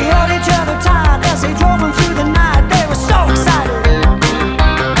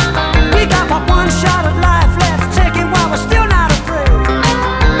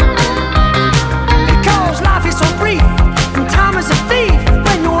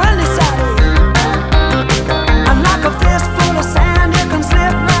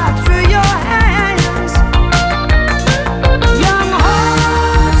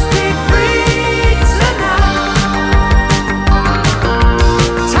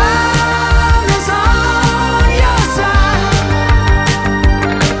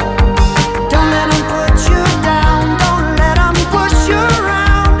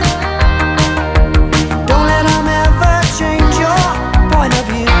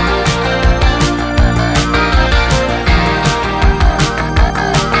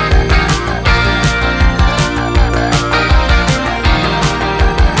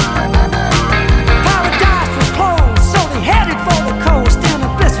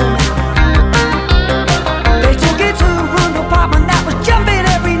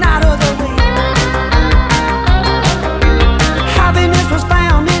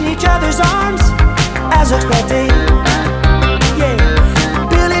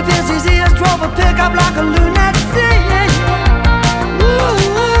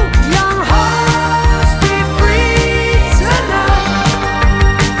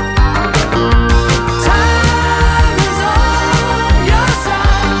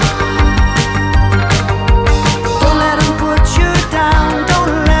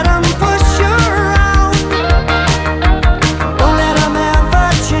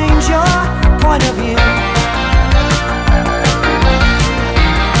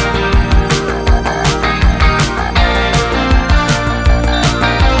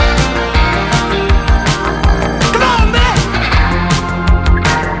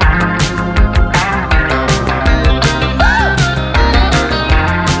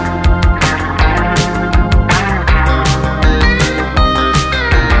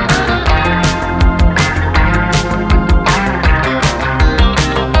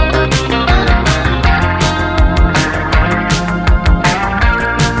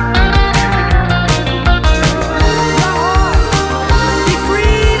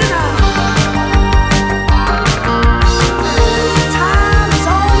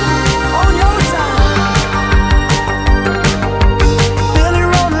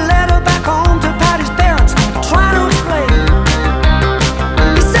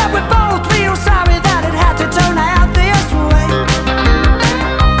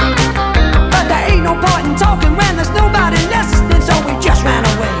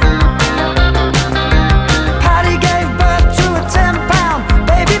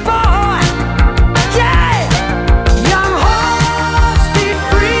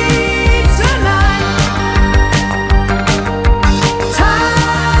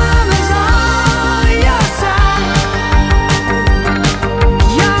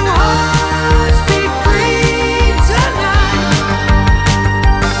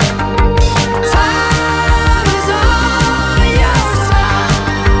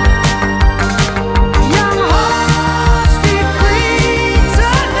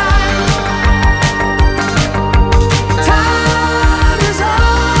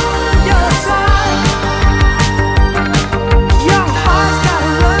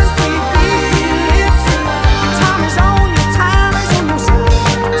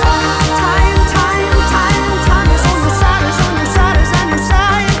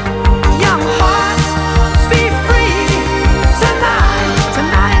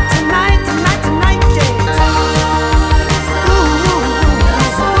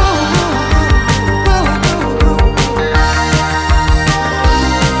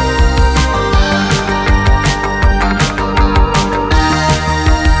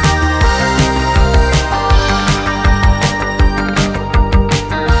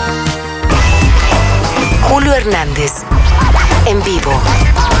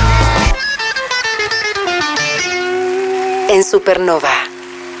Supernova.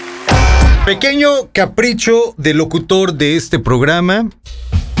 Pequeño capricho del locutor de este programa,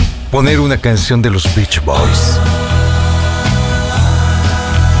 poner una canción de los Beach Boys.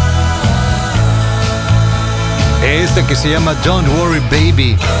 Esta que se llama Don't Worry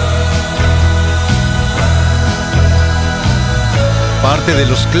Baby. Parte de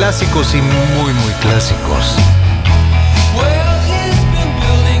los clásicos y muy, muy clásicos.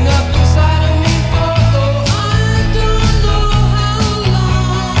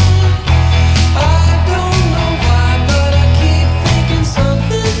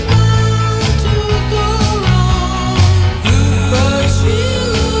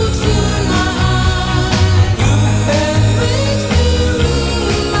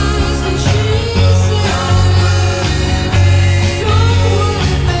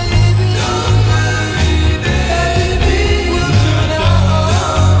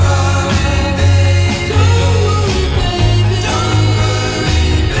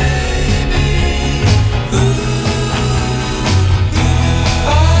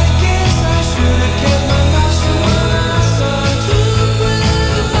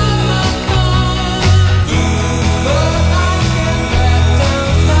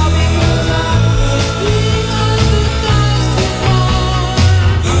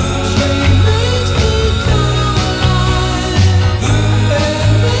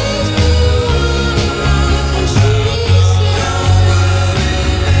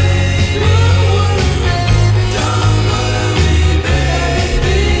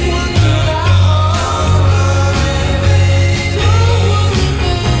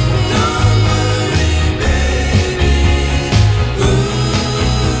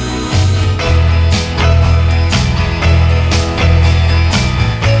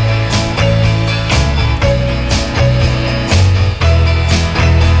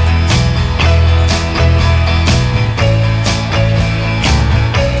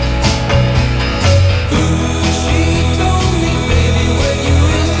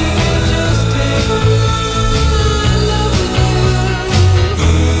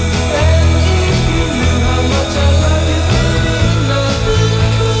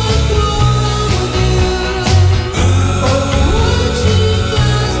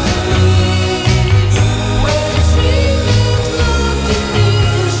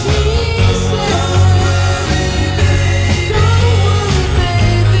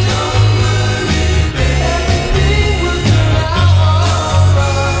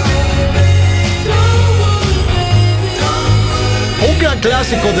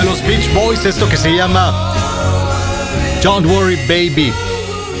 Clásico de los Beach Boys, esto que se llama Don't Worry Baby,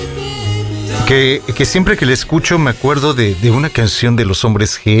 que siempre que le escucho me acuerdo de una canción de los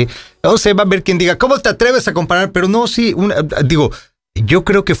Hombres G. O sea, va a haber quien diga, ¿cómo te atreves a comparar? Pero no, sí, yo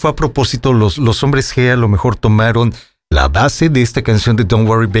creo que fue a propósito. Los Hombres G a lo mejor tomaron la base de esta canción de Don't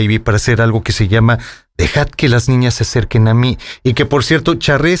Worry Baby para hacer algo que se llama Dejad que las niñas se acerquen a mí. Y que, por cierto,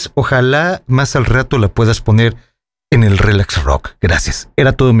 Charrés, ojalá más al rato la puedas poner en el Relax Rock. Gracias.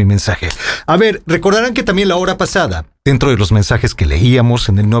 Era todo mi mensaje. A ver, recordarán que también la hora pasada, dentro de los mensajes que leíamos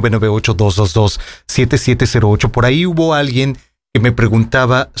en el 998-222-7708, por ahí hubo alguien que me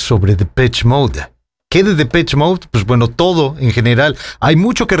preguntaba sobre Depeche Mode. ¿Qué de Depeche Mode? Pues bueno, todo en general. Hay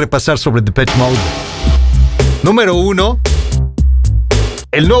mucho que repasar sobre Depeche Mode. Número 1.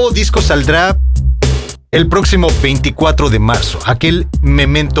 El nuevo disco saldrá el próximo 24 de marzo. Aquel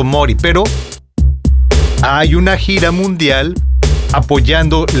Memento Mori, pero hay una gira mundial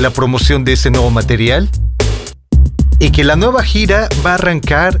apoyando la promoción de ese nuevo material y que la nueva gira va a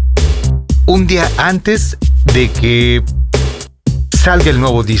arrancar un día antes de que salga el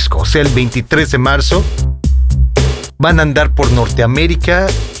nuevo disco, o sea, el 23 de marzo. Van a andar por Norteamérica,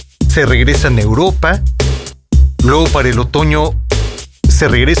 se regresan a Europa, luego para el otoño se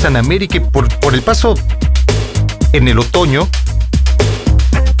regresan a América y por el paso en el otoño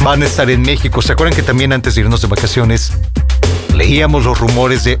van a estar en México. ¿Se acuerdan que también antes de irnos de vacaciones leíamos los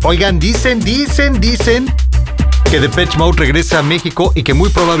rumores de, oigan, dicen que Depeche Mode regresa a México y que muy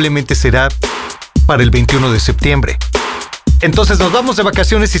probablemente será para el 21 de septiembre? Entonces nos vamos de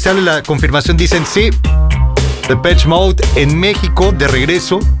vacaciones y sale la confirmación. Dicen, sí, Depeche Mode en México de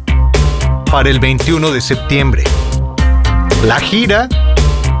regreso para el 21 de septiembre. La gira,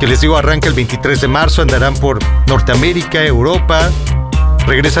 que les digo, arranca el 23 de marzo, andarán por Norteamérica, Europa,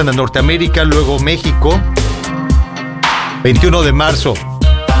 regresan a Norteamérica, luego México. 21 de marzo.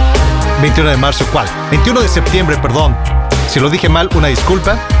 21 de marzo, ¿cuál? 21 de septiembre, perdón. Si lo dije mal, una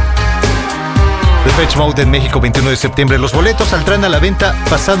disculpa. Depeche Mode en México, 21 de septiembre. Los boletos saldrán a la venta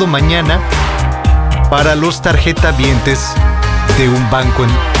pasado mañana para los tarjetavientes de un banco en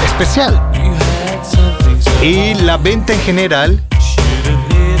especial. Y la venta en general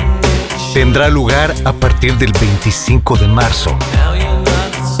tendrá lugar a partir del 25 de marzo.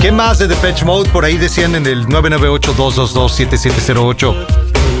 ¿Qué más de Depeche Mode? Por ahí decían en el 998-222-7708.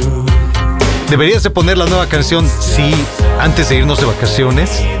 ¿Deberías de poner la nueva canción, sí, antes de irnos de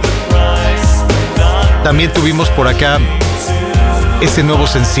vacaciones? También tuvimos por acá ese nuevo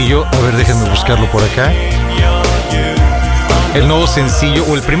sencillo. A ver, déjenme buscarlo por acá. El nuevo sencillo,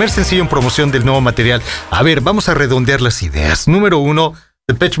 o el primer sencillo en promoción del nuevo material. A ver, vamos a redondear las ideas. Número 1,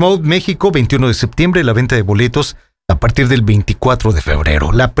 Depeche Mode México, 21 de septiembre, la venta de boletos a partir del 24 de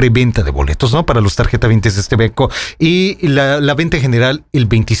febrero. La preventa de boletos, ¿no? Para los tarjetavientes de este beco. Y la venta en general el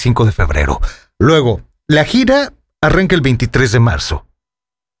 25 de febrero. Luego, la gira arranca el 23 de marzo.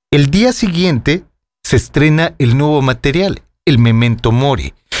 El día siguiente se estrena el nuevo material, el Memento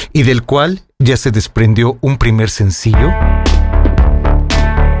Mori, y del cual ya se desprendió un primer sencillo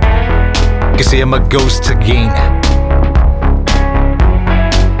que se llama Ghost Again.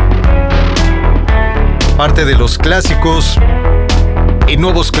 Parte de los clásicos y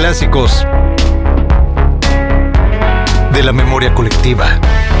nuevos clásicos de la memoria colectiva.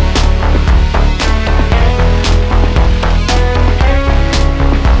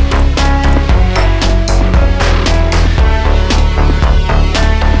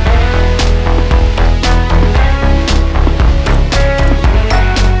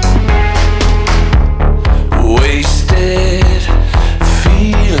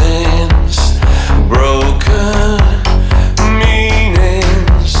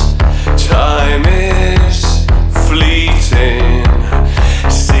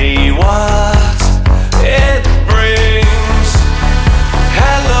 See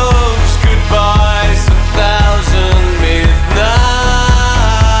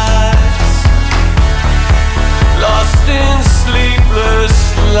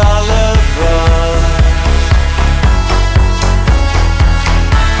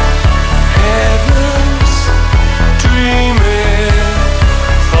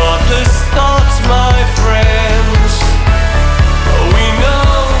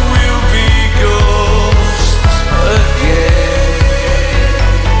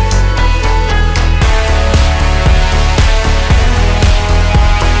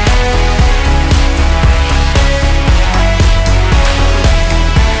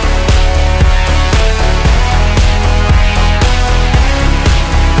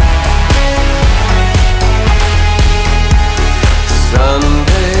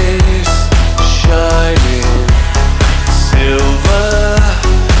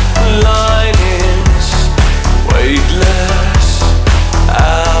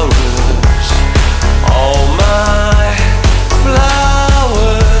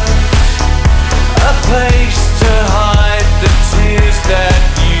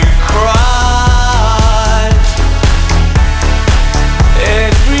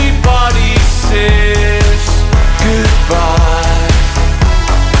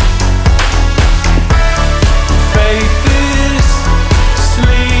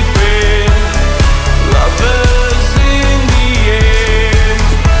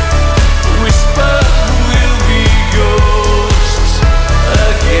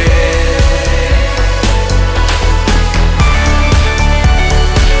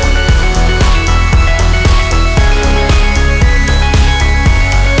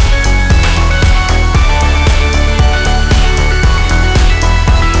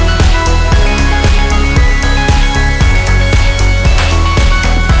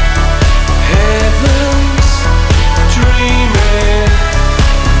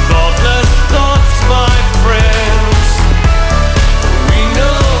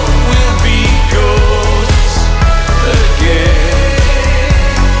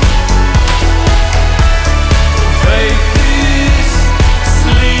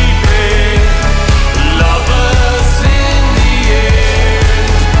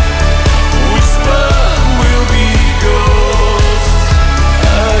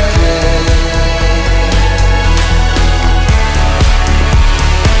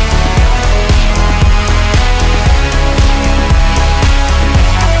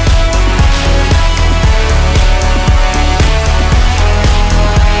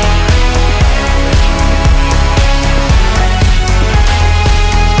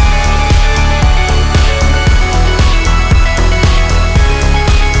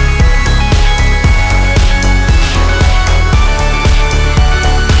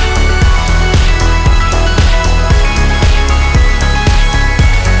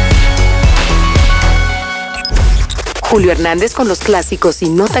Julio Hernández con los clásicos y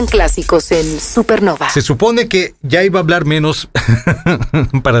no tan clásicos en Supernova. Se supone que ya iba a hablar menos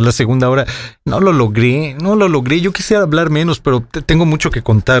para la segunda hora. No lo logré. Yo quisiera hablar menos, pero tengo mucho que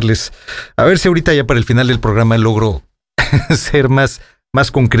contarles. A ver si ahorita ya para el final del programa logro ser más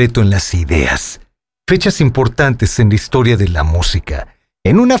concreto en las ideas. Fechas importantes en la historia de la música.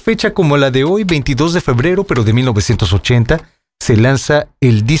 En una fecha como la de hoy, 22 de febrero, pero de 1980, se lanza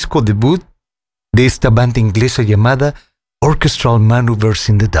el disco debut de esta banda inglesa llamada Orchestral Maneuvers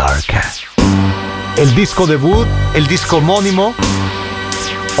in the Dark. El disco debut, el disco homónimo,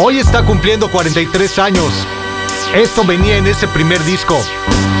 hoy está cumpliendo 43 años. Esto venía en ese primer disco.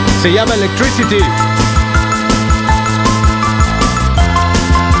 Se llama Electricity.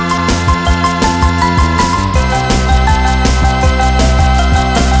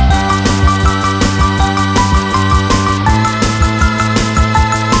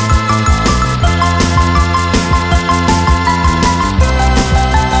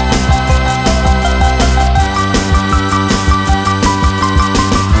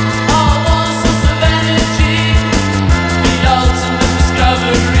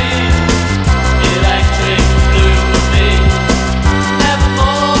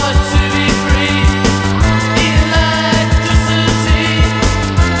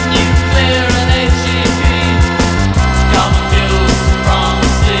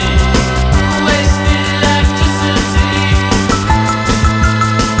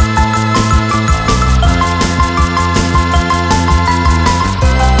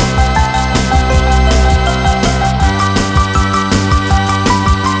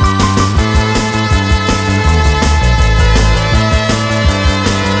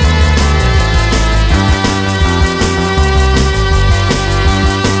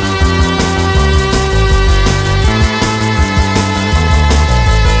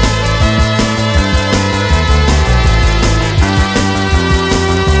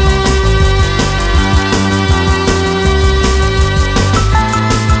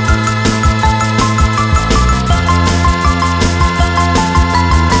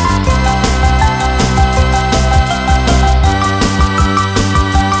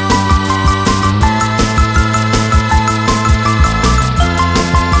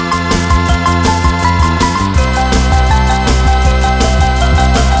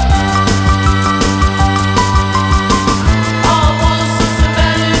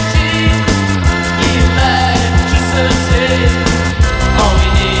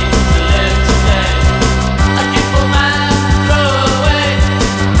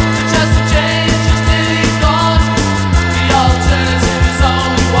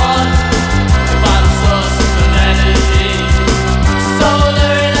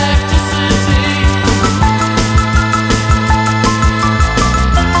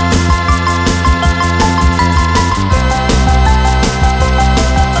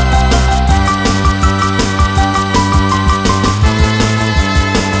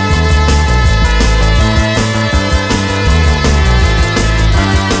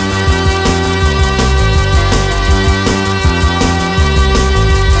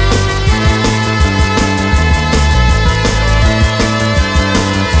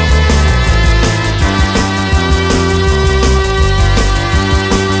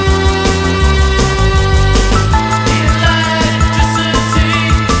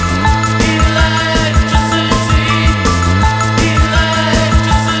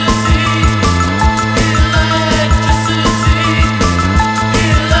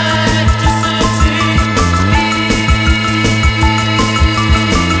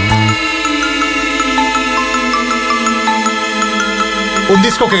 Un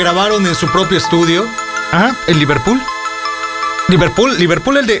disco que grabaron en su propio estudio. Ajá, en Liverpool.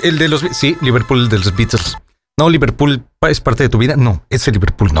 Liverpool el de los... Sí, Liverpool el de los Beatles. No, Liverpool es parte de tu vida. No, ese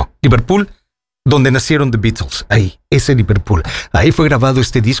Liverpool no. Liverpool, donde nacieron The Beatles. Ahí, ese Liverpool. Ahí fue grabado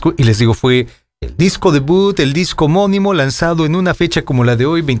este disco y les digo, fue el disco debut, el disco homónimo, lanzado en una fecha como la de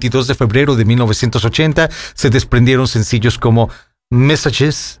hoy, 22 de febrero de 1980. Se desprendieron sencillos como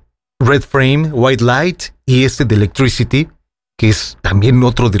Messages, Red Frame, White Light y este de Electricity, que es también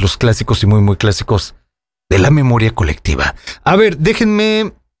otro de los clásicos y muy, muy clásicos de la memoria colectiva. A ver,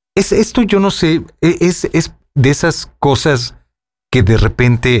 déjenme... Esto yo no sé, es de esas cosas que de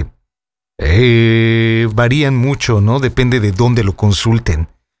repente varían mucho, ¿no? Depende de dónde lo consulten.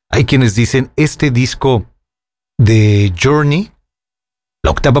 Hay quienes dicen, este disco de Journey,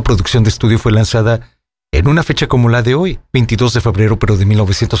 la octava producción de estudio, fue lanzada en una fecha como la de hoy, 22 de febrero, pero de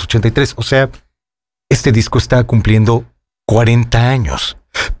 1983. O sea, este disco está cumpliendo 40 años.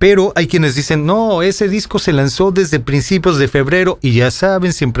 Pero hay quienes dicen, no, ese disco se lanzó desde principios de febrero y ya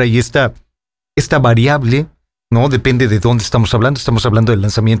saben, siempre hay esta variable ¿no? Depende de dónde estamos hablando. Estamos hablando del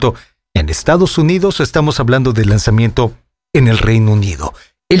lanzamiento en Estados Unidos o estamos hablando del lanzamiento en el Reino Unido.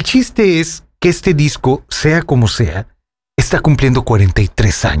 El chiste es que este disco, sea como sea, está cumpliendo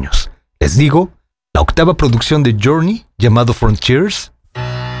 43 años. Les digo, la octava producción de Journey, llamado Frontiers,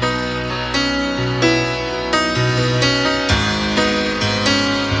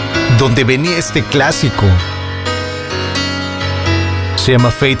 donde venía este clásico, se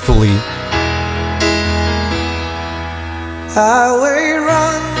llama Faithfully. Highway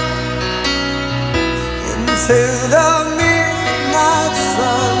run into the midnight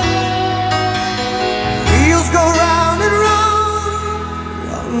sun. Wheels go round and round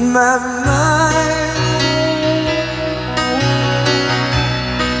on my mind.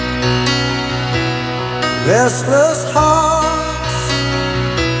 Restless hearts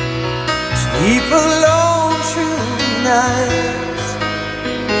sleep alone tonight,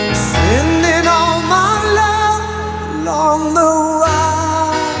 sending all my love along the wire.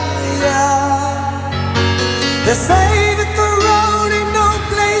 They say that the road ain't no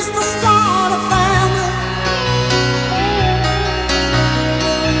place to start a family.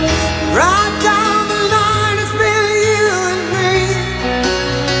 Right down the line, it's been you and me,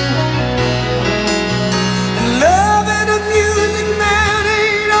 and loving a music man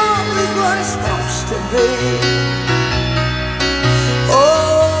ain't always what it's supposed to be.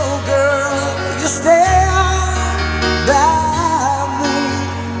 Oh girl, you stand by me,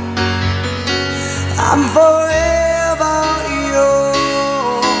 I'm forever yours,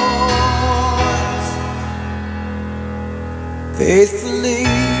 faithfully.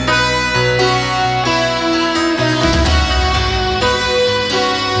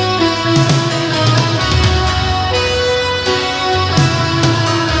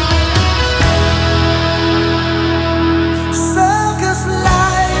 Circus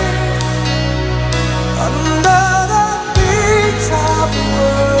life under the big top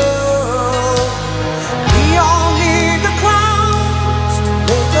world. We all need the clowns to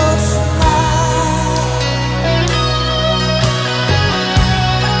make us smile.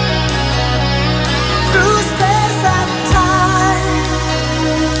 Through space and time,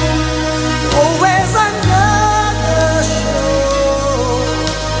 always another show.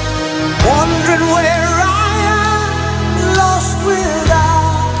 Wondering where I am, lost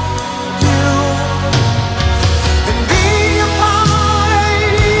without you. And being apart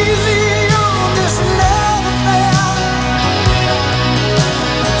ain't easy on this love affair.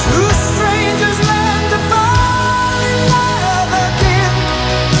 Two strangers learn to fall in love again.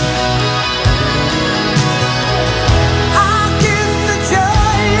 I get the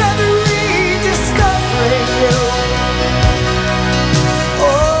joy of rediscovering you.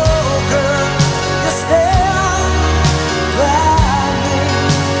 Oh girl, you stand by me,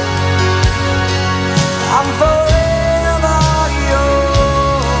 I'm forever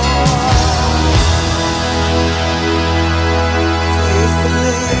yours,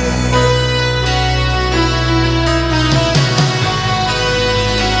 faithfully.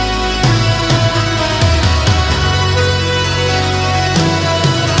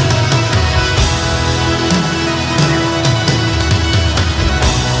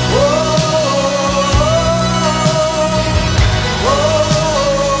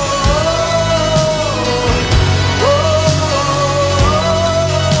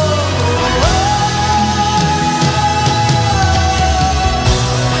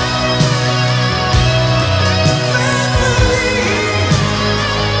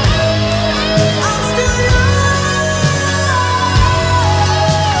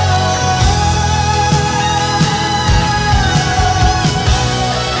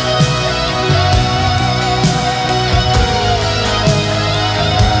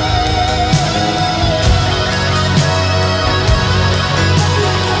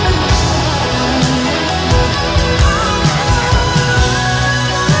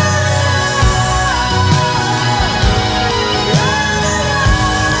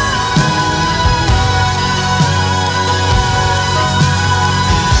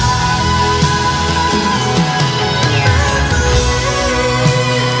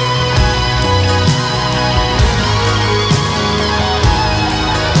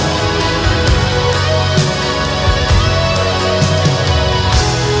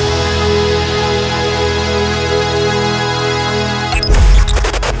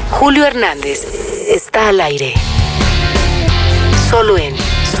 Julio Hernández está al aire. Solo en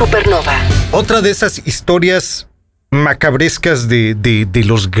Supernova. Otra de esas historias macabrescas de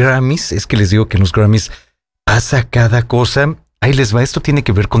los Grammys, es que les digo que en los Grammys pasa cada cosa. Ahí les va, esto tiene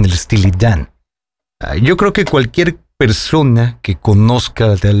que ver con el Steely Dan. Yo creo que cualquier persona que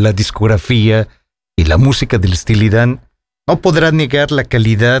conozca de la discografía y la música del Steely Dan, no podrá negar la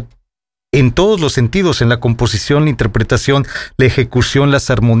calidad en todos los sentidos, en la composición, la interpretación, la ejecución, las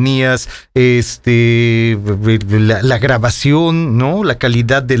armonías, la grabación, ¿no? La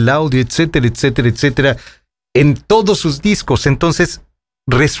calidad del audio, etcétera, etcétera, etcétera, en todos sus discos. Entonces,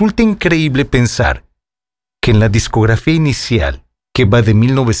 resulta increíble pensar que en la discografía inicial, que va de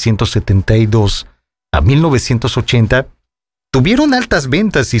 1972 a 1980, tuvieron altas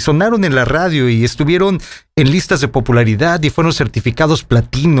ventas y sonaron en la radio y estuvieron en listas de popularidad y fueron certificados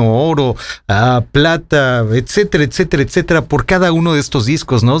platino, oro, plata, etcétera, etcétera, etcétera, por cada uno de estos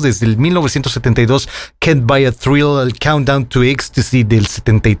discos, ¿no? Desde el 1972, Can't Buy a Thrill, el Countdown to Ecstasy del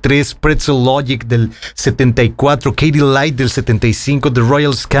 73, Pretzel Logic del 74, Katy Light del 75, The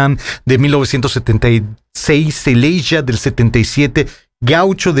Royal Scam de 1976, Elijah del 77,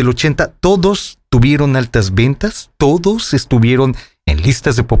 Gaucho del 80, todos tuvieron altas ventas, todos estuvieron en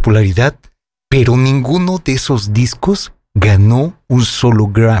listas de popularidad, pero ninguno de esos discos ganó un solo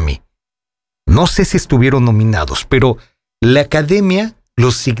Grammy. No sé si estuvieron nominados, pero la academia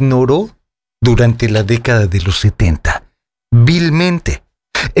los ignoró durante la década de los 70, vilmente.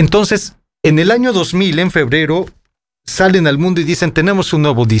 Entonces, en el año 2000, en febrero, salen al mundo y dicen, tenemos un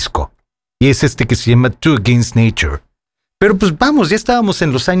nuevo disco, y es este que se llama Two Against Nature. Pero pues vamos, ya estábamos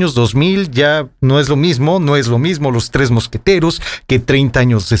en los años 2000, ya no es lo mismo Los Tres Mosqueteros que 30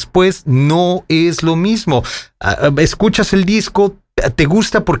 años después, no es lo mismo. Escuchas el disco, te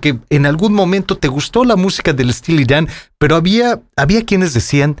gusta porque en algún momento te gustó la música del Steely Dan, pero había quienes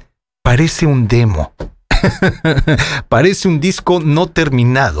decían, parece un demo, parece un disco no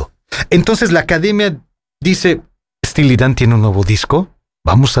terminado. Entonces la academia dice, Steely Dan tiene un nuevo disco,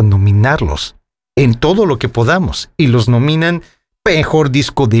 vamos a nominarlos en todo lo que podamos, y los nominan mejor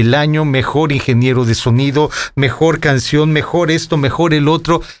disco del año, mejor ingeniero de sonido, mejor canción, mejor esto, mejor el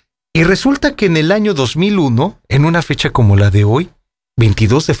otro, y resulta que en el año 2001, en una fecha como la de hoy,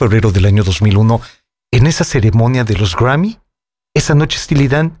 22 de febrero del año 2001, en esa ceremonia de los Grammy, esa noche Steely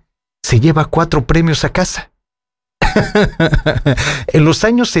Dan se lleva 4 premios a casa. En los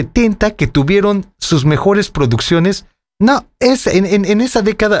años 70, que tuvieron sus mejores producciones, no, en esa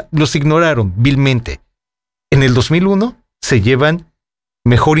década los ignoraron vilmente. En el 2001 se llevan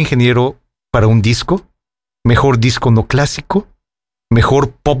mejor ingeniero para un disco, mejor disco no clásico,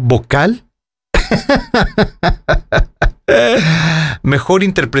 mejor pop vocal, mejor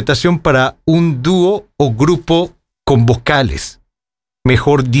interpretación para un dúo o grupo con vocales,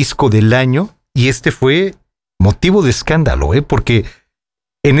 mejor disco del año, y este fue motivo de escándalo, porque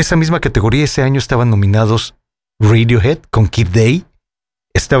en esa misma categoría ese año estaban nominados Radiohead con Kid Day,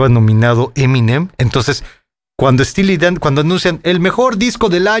 estaba nominado Eminem. Entonces, cuando anuncian el mejor disco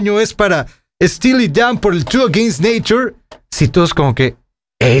del año es para Steely Dan por el Two Against Nature, si todos como que,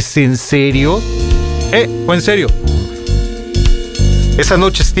 ¿es en serio? Fue en serio. Esa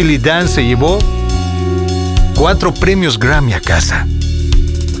noche Steely Dan se llevó 4 premios Grammy a casa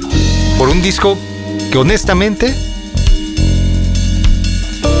por un disco que honestamente,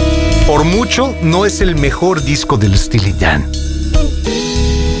 por mucho, no es el mejor disco del Steely Dan.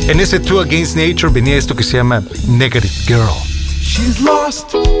 En ese Two Against Nature venía esto que se llama Negative Girl. She's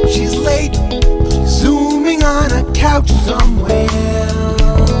lost, she's late, zooming on a couch somewhere.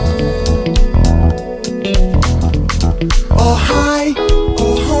 Oh hi,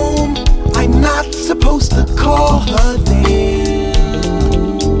 oh home, I'm not supposed to call her there.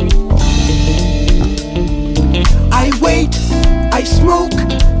 I wait, I smoke,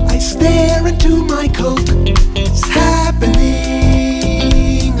 I stare into my coke. It's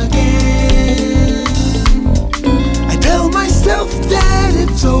happening again. I tell myself that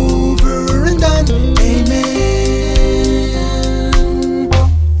it's over and done. Amen.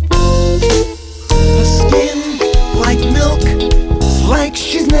 Her skin like milk, it's like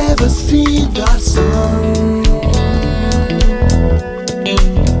she's never seen the sun.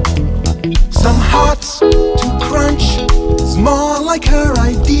 Some hearts to crunch is more like her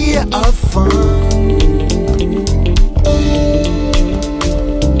idea of fun.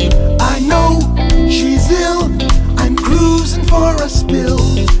 I know she's ill, I'm cruising for a spill,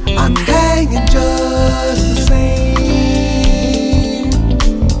 I'm hanging just the same.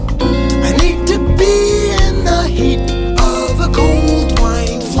 I need to be in the heat of a cold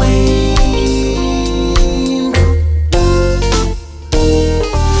white flame.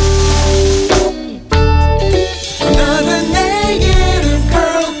 Another negative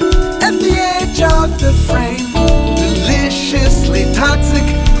girl at the edge of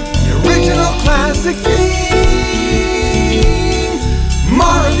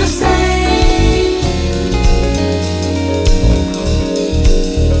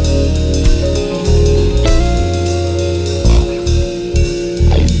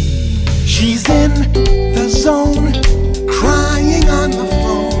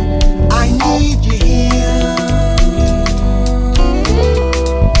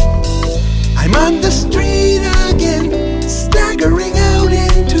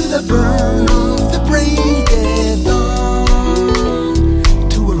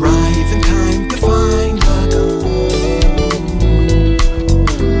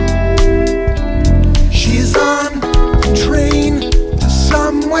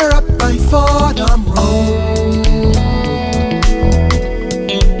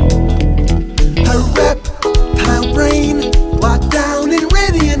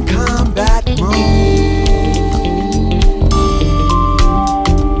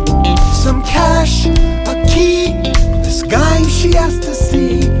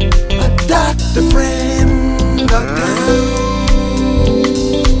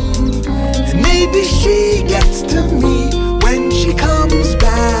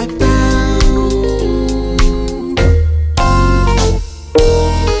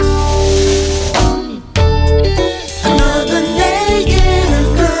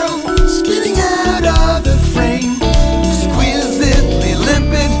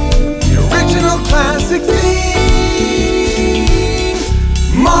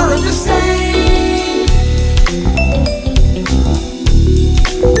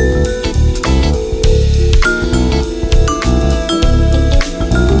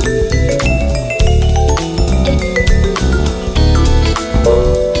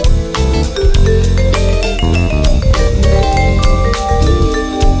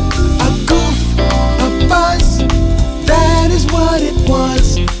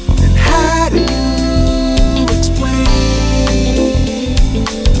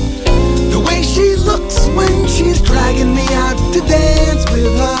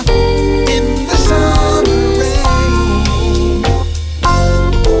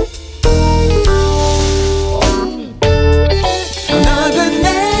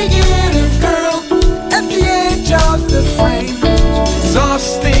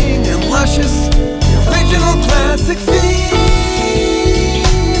classic thing.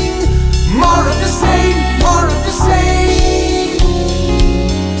 More of the same, more of the same.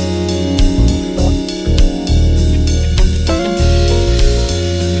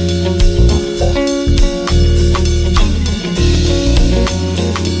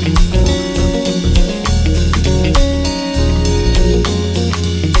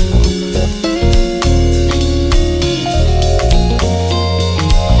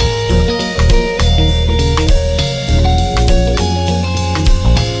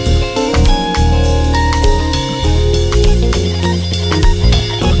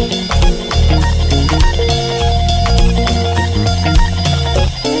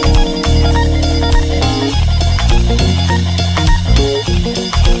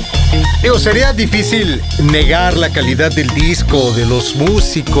 Digo, sería difícil negar la calidad del disco, de los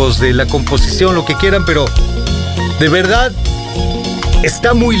músicos, de la composición, lo que quieran, pero de verdad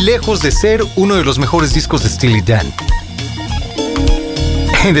está muy lejos de ser uno de los mejores discos de Steely Dan.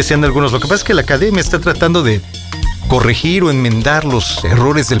 Decían algunos, lo que pasa es que la academia está tratando de corregir o enmendar los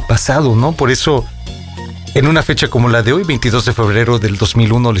errores del pasado, ¿no? Por eso, en una fecha como la de hoy, 22 de febrero del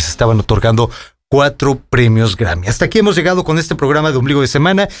 2001, les estaban otorgando 4 premios Grammy. Hasta aquí hemos llegado con este programa de Ombligo de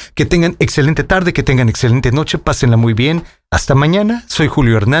Semana. Que tengan excelente tarde, que tengan excelente noche, pásenla muy bien. Hasta mañana, soy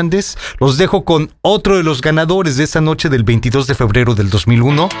Julio Hernández. Los dejo con otro de los ganadores de esa noche del 22 de febrero del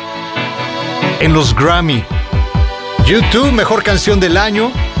 2001 en los Grammy. YouTube, mejor canción del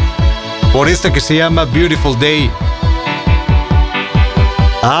año, por esta que se llama Beautiful Day.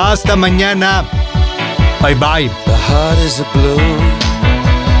 Hasta mañana. Bye bye. The heart is a blue,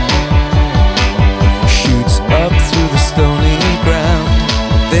 shoots up through the stony ground.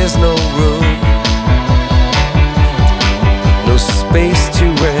 There's no room, no space to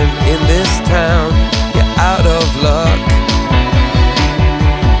rent in this town. You're out of luck,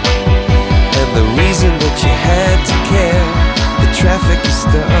 and the reason that you had to care, the traffic is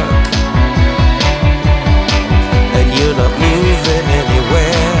stuck, and you're not moving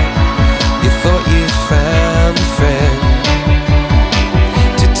anywhere. You thought you found a friend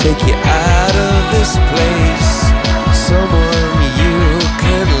to take you out of this place, someone you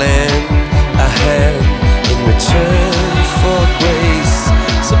can lend a hand in return for grace.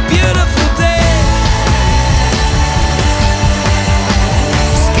 It's a beautiful day,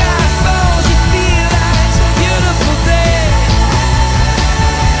 sky falls, you feel like it's a beautiful day,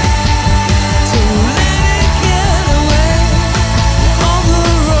 to let it get away on the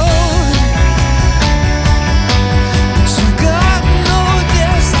road, but you've got no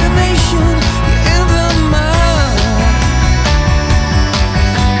destination. You're in the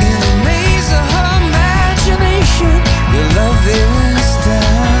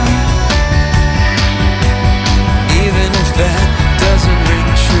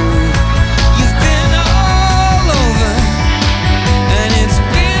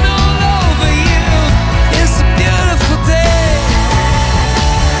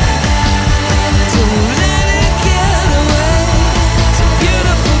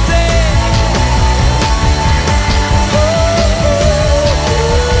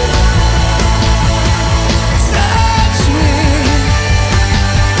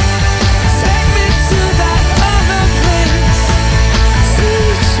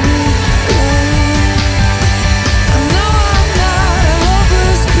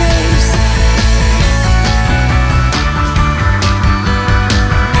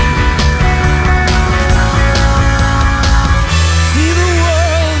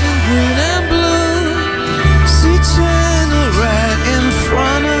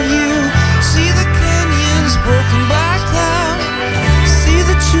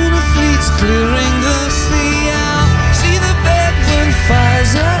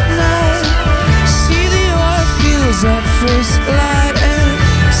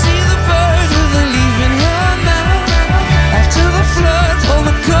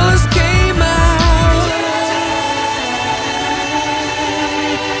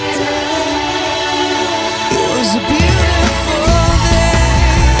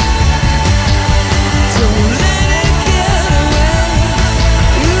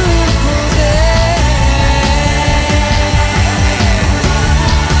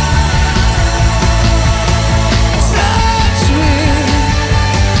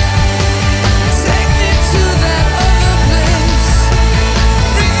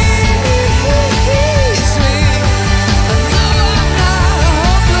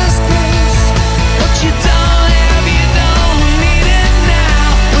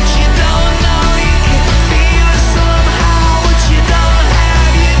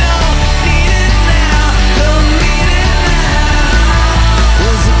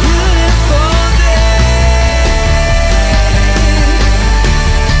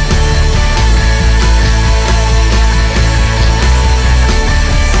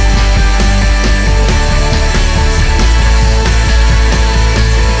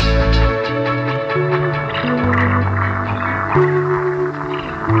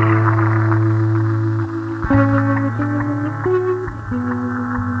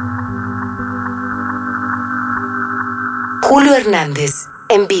Hernández,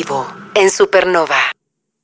 en vivo, en Supernova.